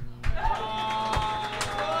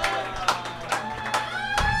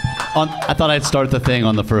 I thought I'd start the thing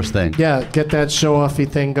on the first thing. Yeah, get that show-offy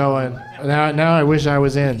thing going. Now I wish I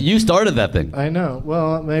was in. You started that thing. I know.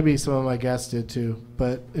 Well, maybe some of my guests did too.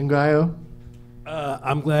 But Ngaio?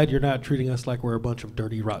 I'm glad you're not treating us like we're a bunch of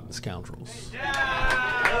dirty, rotten scoundrels.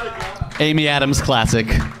 Amy Adams classic.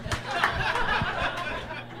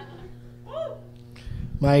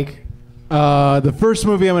 Mike? The first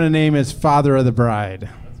movie I'm going to name is Father of the Bride.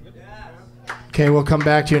 Okay, we'll come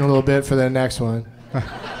back to you in a little bit for the next one.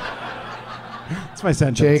 That's my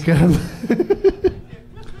sentence. Jacob.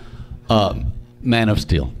 Man of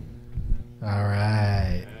Steel. All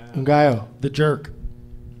right. Ngaio. The Jerk.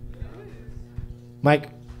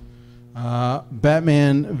 Mike.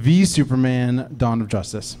 Batman v Superman: Dawn of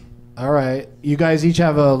Justice. All right. You guys each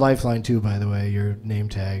have a lifeline too, by the way. Your name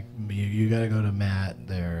tag. You got to go to Matt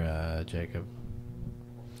there, Jacob.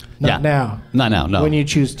 Not now. Not now. No. When you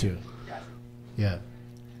choose to. Yeah.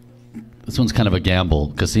 This one's kind of a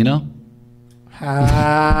gamble. Casino.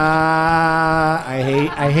 I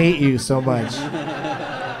hate you so much.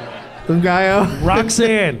 Ngaio.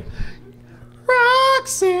 Roxanne.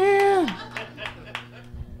 Roxanne.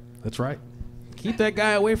 That's right. Keep that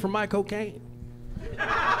guy away from my cocaine.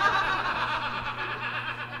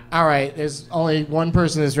 All right. There's only one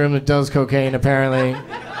person in this room that does cocaine, apparently.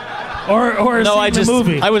 Or No, the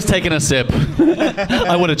movie. I was taking a sip.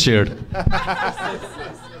 I would have cheered.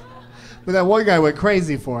 But that one guy went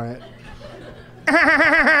crazy for it.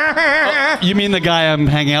 You mean the guy I'm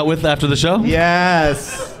hanging out with after the show?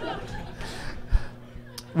 Yes.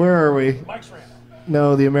 Where are we? Mike Schramm.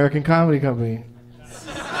 No, the American Comedy Company.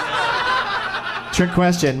 Trick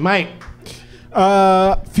question. Mike.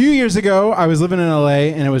 A few years ago, I was living in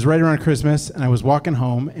LA, and it was right around Christmas, and I was walking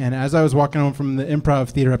home. And as I was walking home from the improv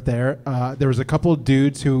theater up there, there was a couple of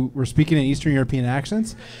dudes who were speaking in Eastern European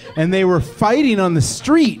accents, and they were fighting on the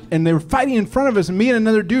street, and they were fighting in front of us. And me and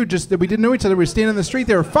another dude, just that we didn't know each other, we were standing on the street.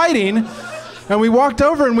 They were fighting. And we walked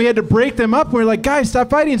over and we had to break them up. We were like, guys, stop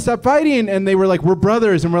fighting, stop fighting. And they were like, we're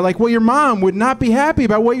brothers. And we're like, well, your mom would not be happy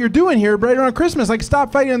about what you're doing here right around Christmas. Like,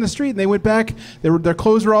 stop fighting on the street. And they went back. Their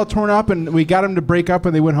clothes were all torn up, and we got them to break up,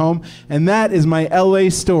 and they went home. And that is my LA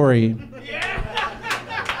story.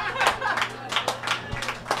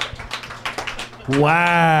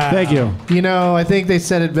 Wow. Thank you. You know, I think they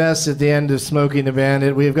said it best at the end of Smoking the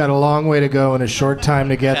Bandit. We've got a long way to go and a short time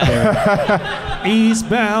to get there.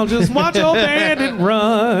 Eastbound, just watch your bandit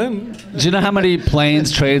run. Do you know how many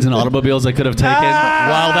planes, trains, and automobiles I could have taken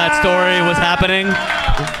while that story was happening?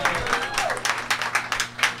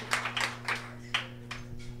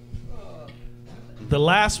 The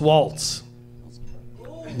Last Waltz.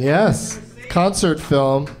 Yes. Concert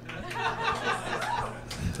film.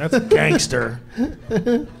 That's a gangster.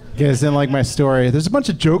 You guys didn't like my story. There's a bunch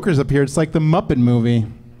of jokers up here. It's like the Muppet movie.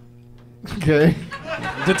 Okay.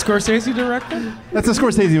 Did Scorsese direct it? That's a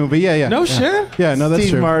Scorsese movie. Yeah, yeah. No yeah. shit. Yeah, no, that's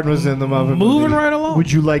Steve true. Martin was in the Muppet Moving movie. right along.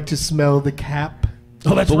 Would you like to smell the cap?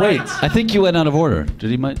 Oh, that's But right. wait, I think you went out of order.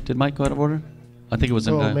 Did Mike go out of order? I think it was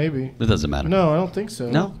some guy. Maybe. It doesn't matter. No, I don't think so.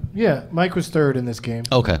 No? Yeah, Mike was third in this game.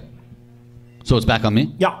 Okay. So it's back on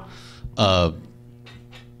me? Yeah.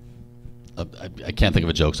 I can't think of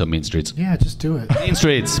a joke, so Mean Streets. Yeah, just do it. Mean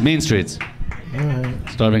Streets. Mean Streets. All right.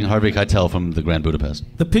 Starring Harvey Keitel from the Grand Budapest.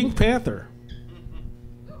 The Pink Panther.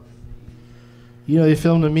 You know, they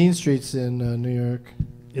filmed the Mean Streets in New York.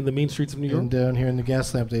 In the Mean Streets of New York. And down here in the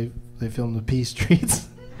Gas Lamp, they filmed the P Streets.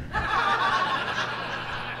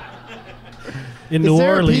 In Is New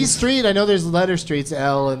there Orleans. a P Street? I know there's letter streets,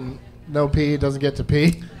 L, and no P, doesn't get to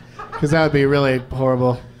P. Because that would be really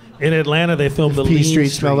horrible. In Atlanta, they filmed the P Lean Street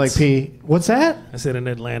Streets. smell like P. What's that? I said in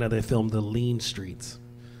Atlanta, they filmed the Lean Streets.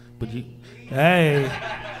 But you, hey,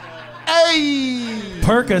 Hey!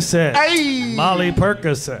 Percocet. Hey! Molly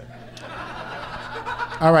Percocet.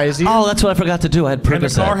 All right, is he? Oh, that's what I forgot to do. I had And the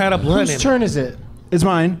car Percocet. had a blunt in Whose it. turn is it? It's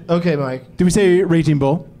mine. Okay, Mike. Did we say Raging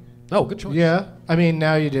Bull? Oh, good choice. Yeah, I mean,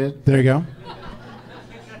 now you did. There you go.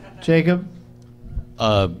 Jacob?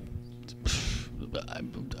 I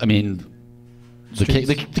mean,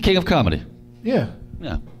 the king of comedy. Yeah.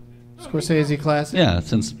 Yeah. Scorsese classic? Yeah,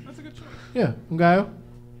 since... Yeah. Ngaio?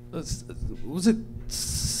 Was it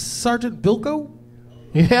Sergeant Bilko?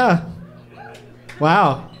 Yeah.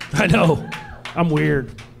 Wow. I know. I'm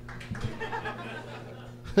weird.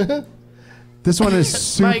 This one is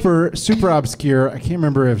super obscure. I can't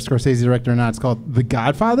remember if Scorsese directed or not. It's called The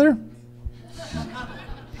Godfather.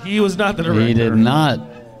 He was not the director. He did not.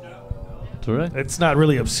 Correct. It's not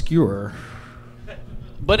really obscure.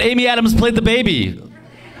 But Amy Adams played the baby. Do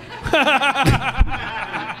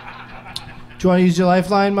you want to use your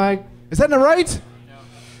lifeline, Mike? Is that not right?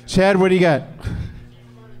 Chad, what do you got?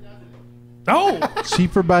 Oh!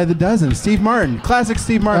 Cheaper by the dozen. Steve Martin. Classic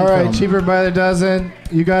Steve Martin All right, film. cheaper by the dozen.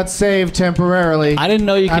 You got saved temporarily. I didn't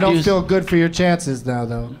know you could I don't use... feel good for your chances now,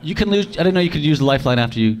 though. You can lose... I didn't know you could use the lifeline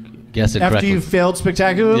after you guess it After correctly. you failed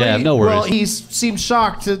spectacularly? Yeah, no worries. Well, he seemed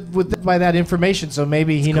shocked by that information, so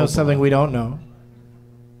maybe he knows something we don't know.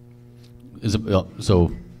 Is it,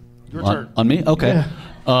 so... Your turn. On me? Okay.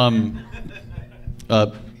 Yeah.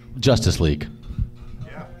 Justice League.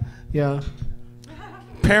 Yeah.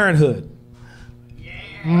 Parenthood.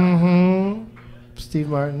 Steve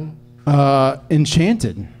Martin.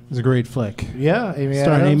 Enchanted is a great flick. Yeah, Amy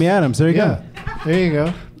Starring Adams. Amy Adams. There you Yeah, there you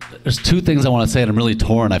go. There's two things I want to say, and I'm really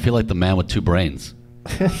torn. I feel like the man with two brains.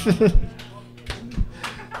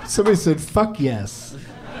 Somebody said, "Fuck yes."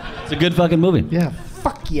 It's a good fucking movie. Yeah,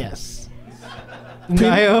 fuck yes.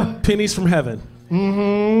 Ngaio. Pennies from Heaven.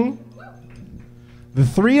 go. The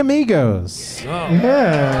Three Amigos.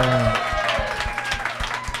 Yeah.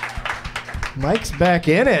 Mike's back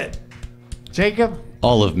in it. Jacob.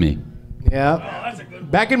 All of me. Yeah.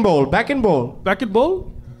 Back in bowl. Back in bowl. Back in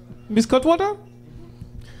bowl? Miss Cutwater?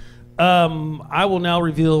 I will now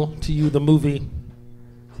reveal to you the movie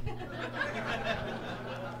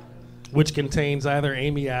which contains either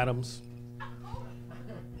Amy Adams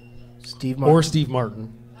Steve Martin. or Steve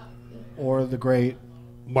Martin. Or the great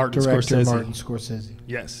Martin director Scorsese. Martin Scorsese.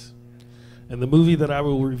 Yes. And the movie that I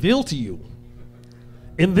will reveal to you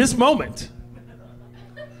in this moment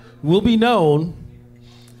will be known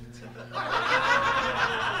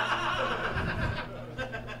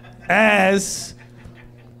as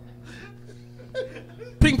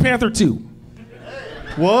Pink Panther 2.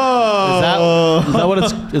 Whoa. Is that what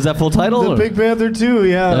it's? Is that full title? The or? Big Panther 2,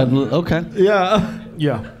 yeah. Okay. Yeah.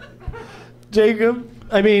 Yeah. Jacob.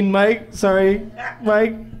 I mean, Mike. Sorry.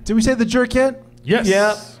 Mike. Did we say The Jerk yet? Yes.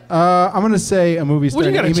 Yeah. I'm gonna say a movie What,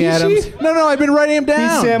 you starring got a Amy cheat Adams. sheet? No, I've been writing him He's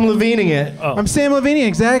down. Sam Levining it. Oh. I'm Sam Lavinia,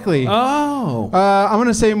 exactly. Oh. I'm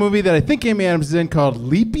gonna say a movie that I think Amy Adams is in called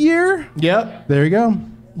Leap Year. Yep. There you go.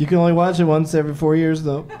 You can only watch it once every 4 years,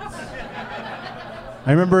 though.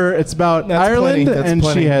 I remember it's about That's Ireland, plenty, that's and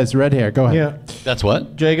plenty. she has red hair. Go ahead. Yeah. That's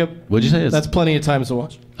what? Jacob. What'd you say? That's plenty of times to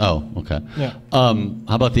watch. Oh, okay. Yeah. How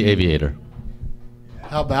about The Aviator?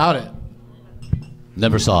 How about it?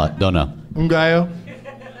 Never saw it. Don't know. Ngaio.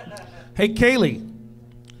 Hey, Kaylee.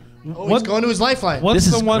 Oh, he's going to his lifeline. What's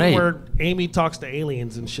This the is one great. where Amy talks to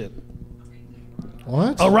aliens and shit?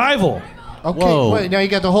 What? Arrival. Okay, Whoa. wait, now you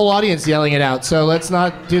got the whole audience yelling it out, so let's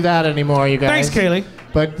not do that anymore, you guys. Thanks, Kaylee.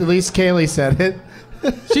 But at least Kaylee said it.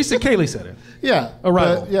 She said Kaylee said it. Yeah.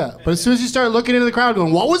 Arrival. But as soon as you start looking into the crowd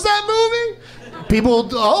going, what was that movie? People,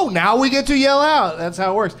 now we get to yell out. That's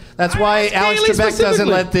how it works. That's why asked Alex Kaylee Trebek doesn't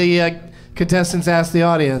specifically. let the contestants ask the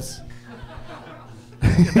audience.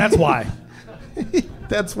 That's why.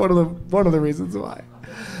 That's one of the reasons why.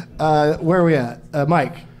 Where are we at?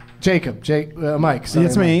 Mike. Jacob. Mike. Sorry,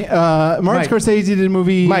 It's me. Mike. Martin Mike. Scorsese did a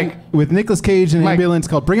movie Mike. with Nicolas Cage and Mike. ambulance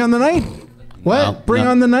called Bring On the Night. What? No. Bring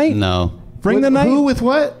on the night. No. Bring the night. Who with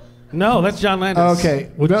what? No, that's John Landis. Okay.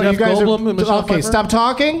 With No, Jeff you guys Goldblum and Michelle okay, Pfeiffer? stop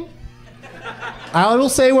talking. I will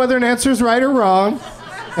say whether an answer is right or wrong,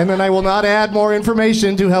 and then I will not add more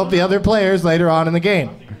information to help the other players later on in the game.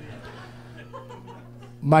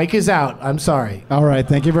 Mike is out. I'm sorry. All right.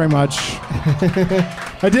 Thank you very much.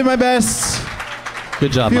 I did my best.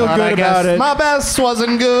 Good job, Feel Mike. good I guess about it. my best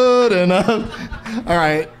wasn't good enough. All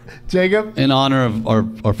right, Jacob. In honor of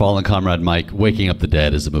our fallen comrade Mike, Waking Up the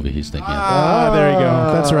Dead is the movie he's thinking of. There you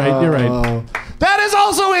go. That's right. You're right. That is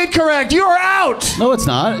also incorrect. You are out. No, it's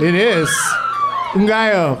not. It is.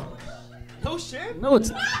 Ngaio. No shit. No,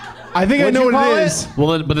 it's. I think I What'd know you what call it it? is.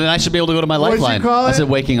 Well, but then I should be able to go to my What'd you lifeline. call I it? said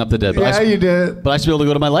Waking Up the Dead. But Yeah, you did. But I should be able to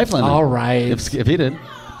go to my lifeline. then. All right. If he did.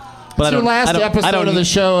 But It's your last episode of the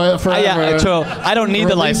show forever. Yeah, true. I don't need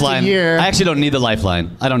For the at least a lifeline. year. I actually don't need the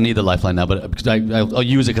lifeline. I don't need the lifeline now, but because I'll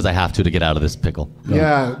use it because I have to get out of this pickle. Go ahead.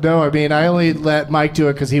 Yeah, no, I mean, I only let Mike do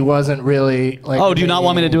it because he wasn't really like. Oh, do you not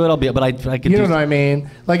want me to do it? I'll be. But I could. You do know what I mean?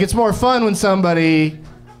 Like, it's more fun when somebody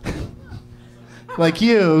like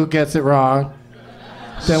you gets it wrong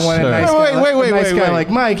than when Sure. a nice No, guy, wait, a nice guy wait. like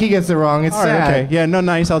Mike, he gets it wrong. It's All right. sad. Okay. Yeah. No.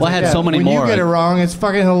 Nice. I'll Well, I take had that. so many when more. you get it wrong, it's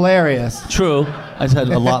fucking hilarious. True. I just had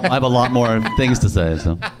a lot. I have a lot more things to say.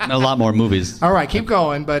 So and a lot more movies. All right, keep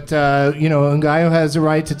going, but Ngaio has the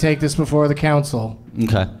right to take this before the council.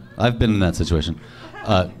 Okay. I've been in that situation.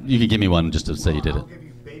 You could give me one just to say you did it.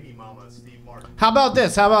 How about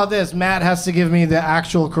this? How about this? Matt has to give me the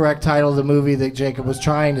actual correct title of the movie that Jacob was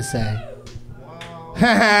trying to say.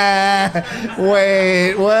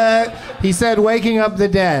 Wait, what? He said Waking Up the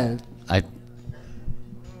Dead. I.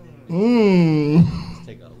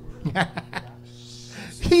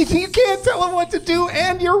 You can't tell him what to do,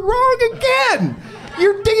 and you're wrong again.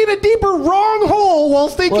 You're digging a deeper wrong hole while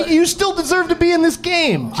thinking What? you still deserve to be in this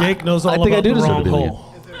game. Jake knows all I think I about do the deserve wrong to be hole.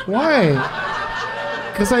 Why?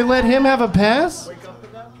 Because I let him have a pass?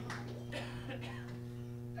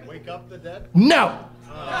 Wake up the dead? No.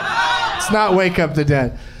 It's not Wake Up the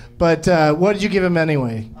Dead. But what did you give him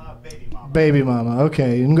anyway? Baby mama. Baby Mama.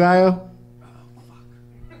 Okay. Ngaio?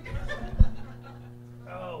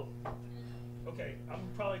 Oh. Okay. I'm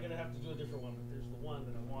probably gonna have to do a different one, but there's the one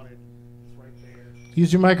that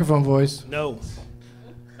Use your microphone voice. No.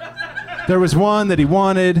 There was one that he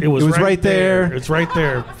wanted. It was right there. It's right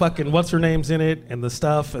there. Fucking what's her name's in it, and the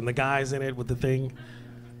stuff, and the guy's in it with the thing.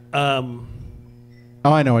 Oh,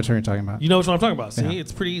 I know what you're talking about. You know what I'm talking about. See, Yeah.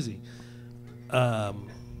 it's pretty easy. It's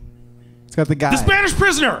got the guy. The Spanish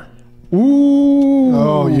Prisoner. Ooh.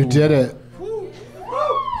 Oh, you did it.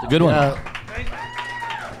 A good one.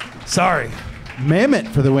 Sorry. Mammoth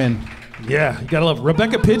for the win. Yeah, you gotta love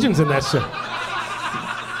Rebecca Pigeon's in that shit.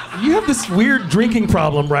 You have this weird drinking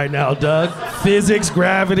problem right now, Doug. Physics,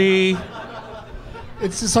 gravity.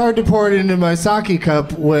 It's just hard to pour it into my sake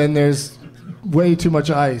cup when there's way too much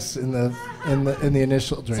ice in the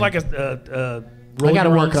initial drink. It's like a I gotta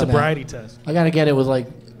work on sobriety that. test. I gotta get it with like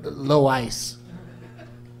low ice.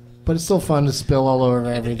 But it's still fun to spill all over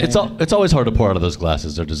everything. It's always hard to pour out of those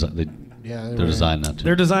glasses. They're Yeah, they're designed not to.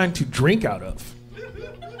 They're designed to drink out of.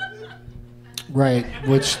 Right,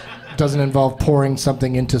 which doesn't involve pouring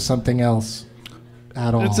something into something else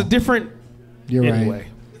at all. It's a different. You're anyway.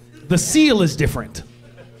 right. The seal is different.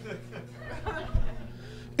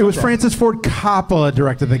 It was Francis Ford Coppola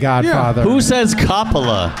directed The Godfather. Who says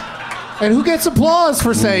Coppola? And who gets applause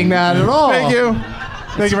for saying that at all? Thank you.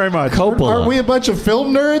 Thank you very much. Coppola. Aren't we a bunch of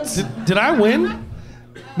film nerds? Did I win?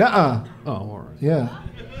 Nuh-uh. Oh, all right. Yeah.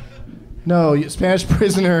 No, Spanish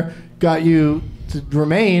Prisoner got you to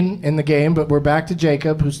remain in the game, but we're back to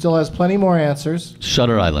Jacob, who still has plenty more answers.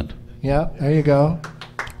 Shutter Island. Yeah, there you go.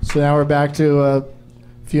 So now we're back to a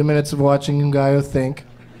few minutes of watching Ngaio think.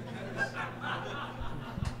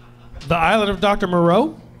 The Island of Dr.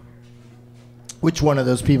 Moreau? Which one of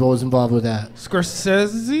those people was involved with that?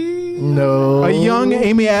 Scorsese? No. A young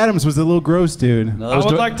Amy Adams was the little gross dude. No, I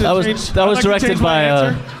would like to that was, change, that was I'd like to directed change my by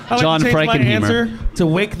answer. I'd John like to change my Frankenheimer. answer to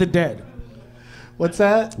Wake the Dead. What's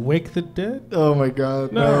that? Wake the Dead? Oh my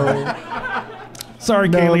God, no. Sorry,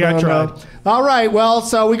 Kaylee, I tried. No. All right, well,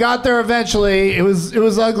 so we got there eventually. It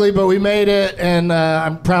was ugly, but we made it, and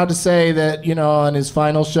I'm proud to say that, you know, on his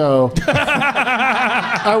final show,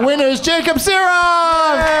 our winner is Jacob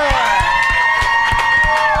Sirof!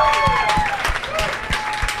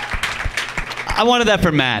 I wanted that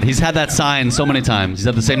for Matt. He's had that sign so many times. He's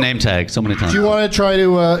had the same name tag so many times. Do you want to try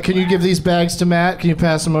to, can you give these bags to Matt? Can you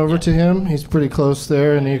pass them over to him? He's pretty close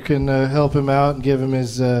there, and you can help him out and give him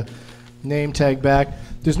his name tag back.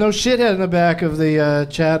 There's no shithead in the back of the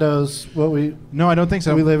Chados. No, I don't think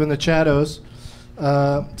so. We live in the Chados.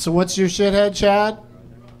 So what's your shithead, Chad?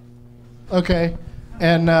 Okay.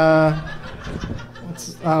 And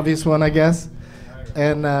it's an obvious one, I guess.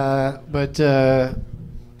 And but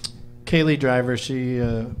Kaylee Driver, she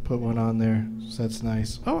put one on there, so that's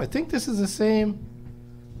nice. Oh, I think this is the same.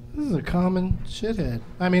 This is a common shithead.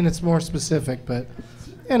 I mean, it's more specific, but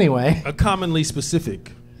anyway. A commonly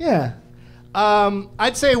specific. Yeah.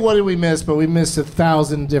 I'd say what did we miss, but we missed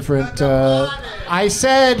 1,000 different. I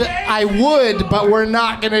said I would, but we're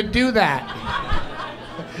not gonna do that.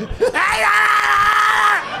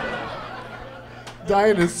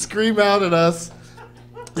 Dying to scream out at us.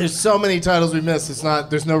 There's so many titles we missed. It's not.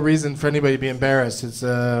 There's no reason for anybody to be embarrassed. It's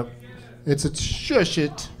a shush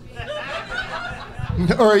it.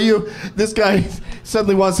 Or are you? This guy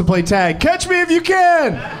suddenly wants to play tag. Catch me if you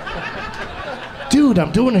can. Dude,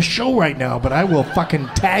 I'm doing a show right now, but I will fucking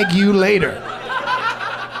tag you later.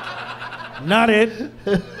 Not it.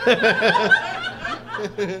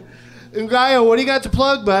 Ngaio, what do you got to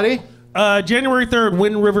plug, buddy? January 3rd,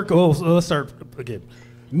 Wind River. Oh, let's start again.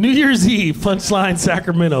 New Year's Eve, Punchline,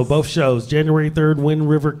 Sacramento, both shows. January 3rd, Wind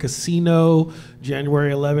River Casino.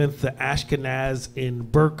 January 11th, the Ashkenaz in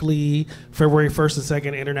Berkeley. February 1st and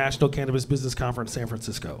 2nd, International Cannabis Business Conference, San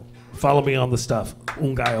Francisco. Follow me on the stuff.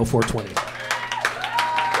 Ngaio 420.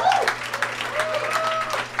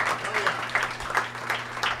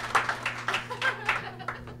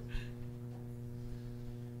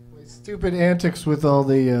 Stupid antics with all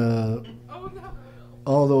the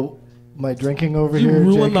my drinking over You here.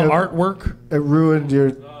 ruined the Jacob. artwork. It ruined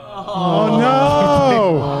your. Oh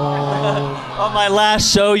no! On my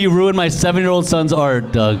last show, you ruined my 7-year-old son's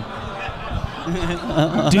art, Doug.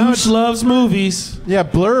 Douche loves movies. Yeah,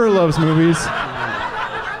 Blur loves movies.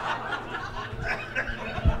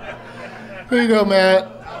 Here you go, Matt.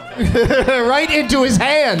 Right into his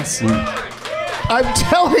hands. I'm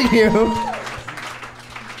telling you.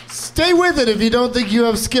 Stay with it if you don't think you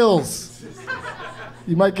have skills.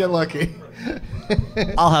 You might get lucky.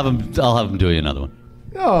 I'll have him do you another one.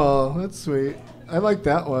 Oh, that's sweet. I like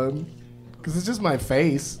that one. Because it's just my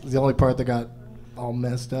face. It's the only part that got all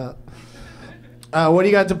messed up. What do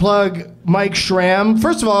you got to plug? Mike Schramm.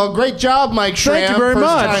 First of all, great job, Mike Schramm. Thank you very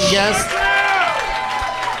much. First-time guest.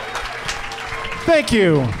 Thank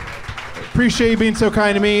you. Appreciate you being so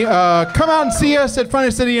kind to me. Come out and see us at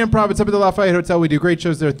Finest City Improv. It's up at the Lafayette Hotel. We do great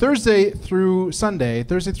shows there Thursday through Sunday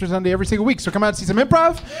every single week. So come out and see some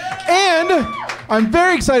improv. And I'm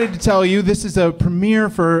very excited to tell you this is a premiere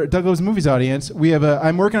for Doug Loves Movies audience.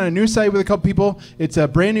 I'm working on a new site with a couple people. It's a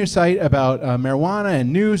brand new site about marijuana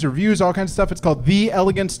and news, reviews, all kinds of stuff. It's called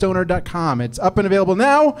theelegantstoner.com. It's up and available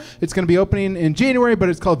now. It's going to be opening in January, but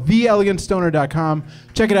it's called theelegantstoner.com.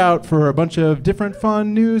 Check it out for a bunch of different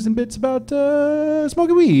fun news and bits about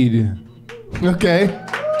smoking weed. Okay.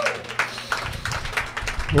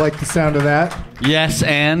 Like the sound of that. Yes,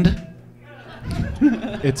 and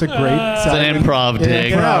It's a great it's an improv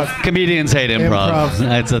dig. Improv. Comedians hate improv. Improv.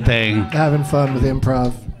 That's a thing. Having fun with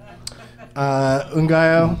improv.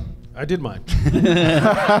 Ngaio. I did mine.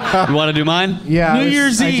 You want to do mine? Yeah. New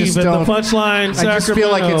Year's Eve at the Punchline, I Sacramento. just feel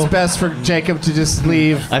like it's best for Jacob to just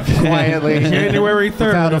leave quietly. January 3rd.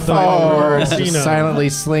 Without a at the final word. casino. Just silently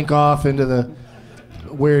slink off into the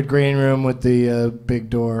weird green room with the big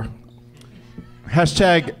door.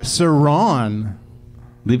 Hashtag Saran.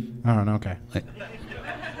 Leave. I don't know. Okay.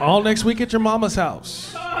 All next week at your mama's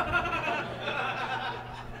house.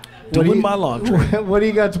 What do Doing you- my laundry. What do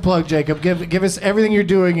you got to plug, Jacob? Give us everything you're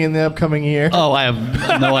doing in the upcoming year. Oh, I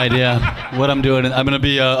have no idea what I'm doing. I'm going to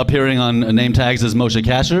be appearing on name tags as Moshe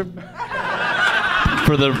Kasher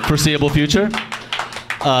for the foreseeable future.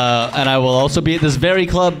 And I will also be at this very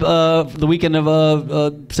club the weekend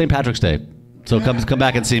of St. Patrick's Day. So come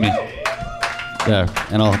back and see me. There.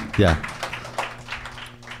 And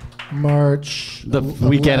March. The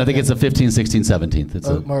weekend, I think it's the 15th, 16th, 17th. It's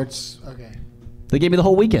March. Okay. They gave me the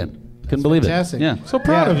whole weekend. Couldn't believe Fantastic. it. Yeah. So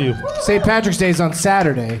proud of you. St. Patrick's Day is on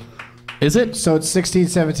Saturday, Is it? so it's 16,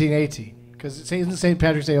 17, 18. Because isn't St.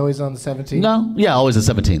 Patrick's Day always on the 17th? No. Yeah, always the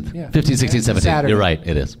 17th. Yeah. 15th, 16th, It's a 17th. Saturday. You're right.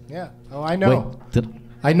 It is. Yeah. Oh, I know. Wait.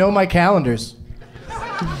 I know my calendars.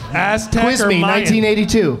 Aztec Quiz or me, Mayan?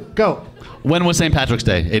 1982. Go. When was St. Patrick's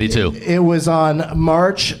Day? 82. It was on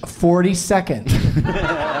March 42nd.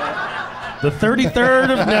 The 33rd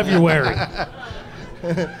of February.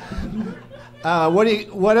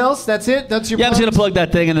 What else? That's it? That's your Yeah, I'm just plugs? gonna plug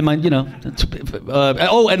that thing and then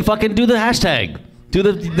and fucking do the hashtag. Do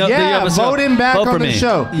the Yeah, vote him back Vote on for the me.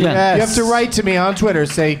 show. Yeah. You have to write to me on Twitter.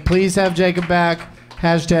 Say, please have Jacob back.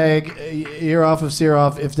 Hashtag ear off of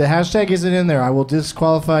Sirof. If the hashtag isn't in there, I will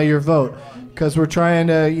disqualify your vote. Because we're trying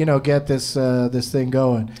to, get this this thing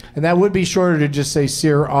going. And that would be shorter to just say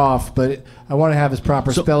Sear off, but I want to have his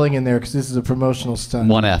proper spelling in there because this is a promotional stunt.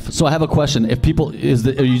 1F. So I have a question. If people are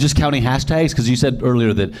you just counting hashtags? Because you said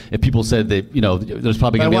earlier that if people said that there's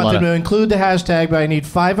probably I gonna be a want lot them of to include the hashtag, but I need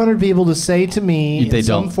 500 people to say to me They in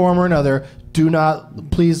some don't. form or another, do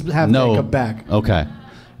not, please have no. Jacob back. Okay.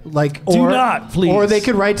 Like, Do not, please, Or they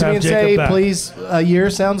could write to me have and Jacob say, back. please, a year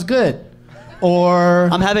sounds good. Or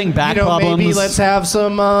I'm having back problems. Maybe let's have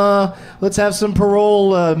some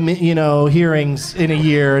parole hearings in a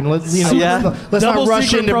year, and let's Yeah. let's Double not rush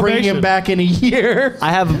secret in to bring him probation. back in a year.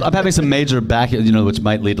 I'm having some major back, which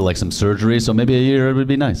might lead to like some surgery. So maybe a year would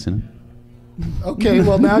be nice. Okay,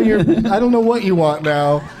 well now I don't know what you want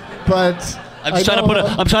now, but I'm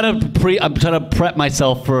trying to prep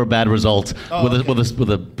myself for a bad result with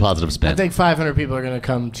a positive spin. I think 500 people are going to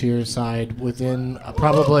come to your side within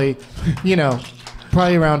probably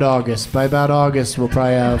around August. By about August, we'll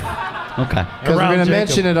probably have. Okay. Because we're Around going to Jacob.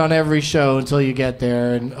 mention it on every show until you get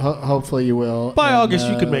there, and hopefully you will. By And, August,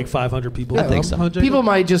 you could make 500 people. I think so. Huh, Jacob? People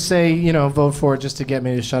might just say, vote for it just to get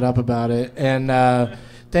me to shut up about it. And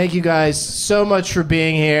thank you guys so much for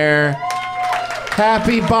being here.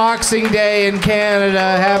 Happy Boxing Day in Canada.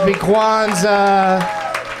 Happy Kwanzaa.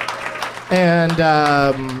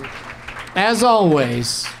 And as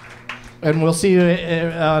always, and we'll see you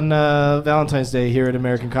on Valentine's Day here at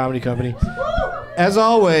American Comedy Company. As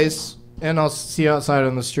always, and I'll see you outside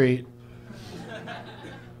on the street.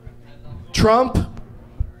 Trump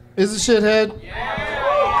is a shithead.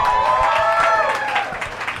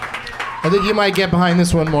 I think you might get behind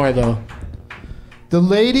this one more, though. The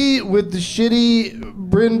lady with the shitty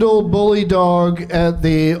brindle bully dog at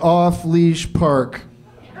the off-leash park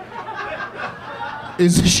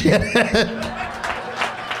is a shithead.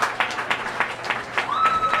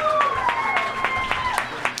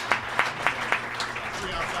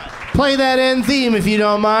 Play that end theme if you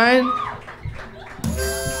don't mind.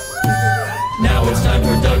 Now it's time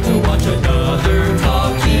for Doug to watch another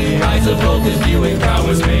talkie. Rise above his viewing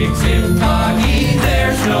prowess makes him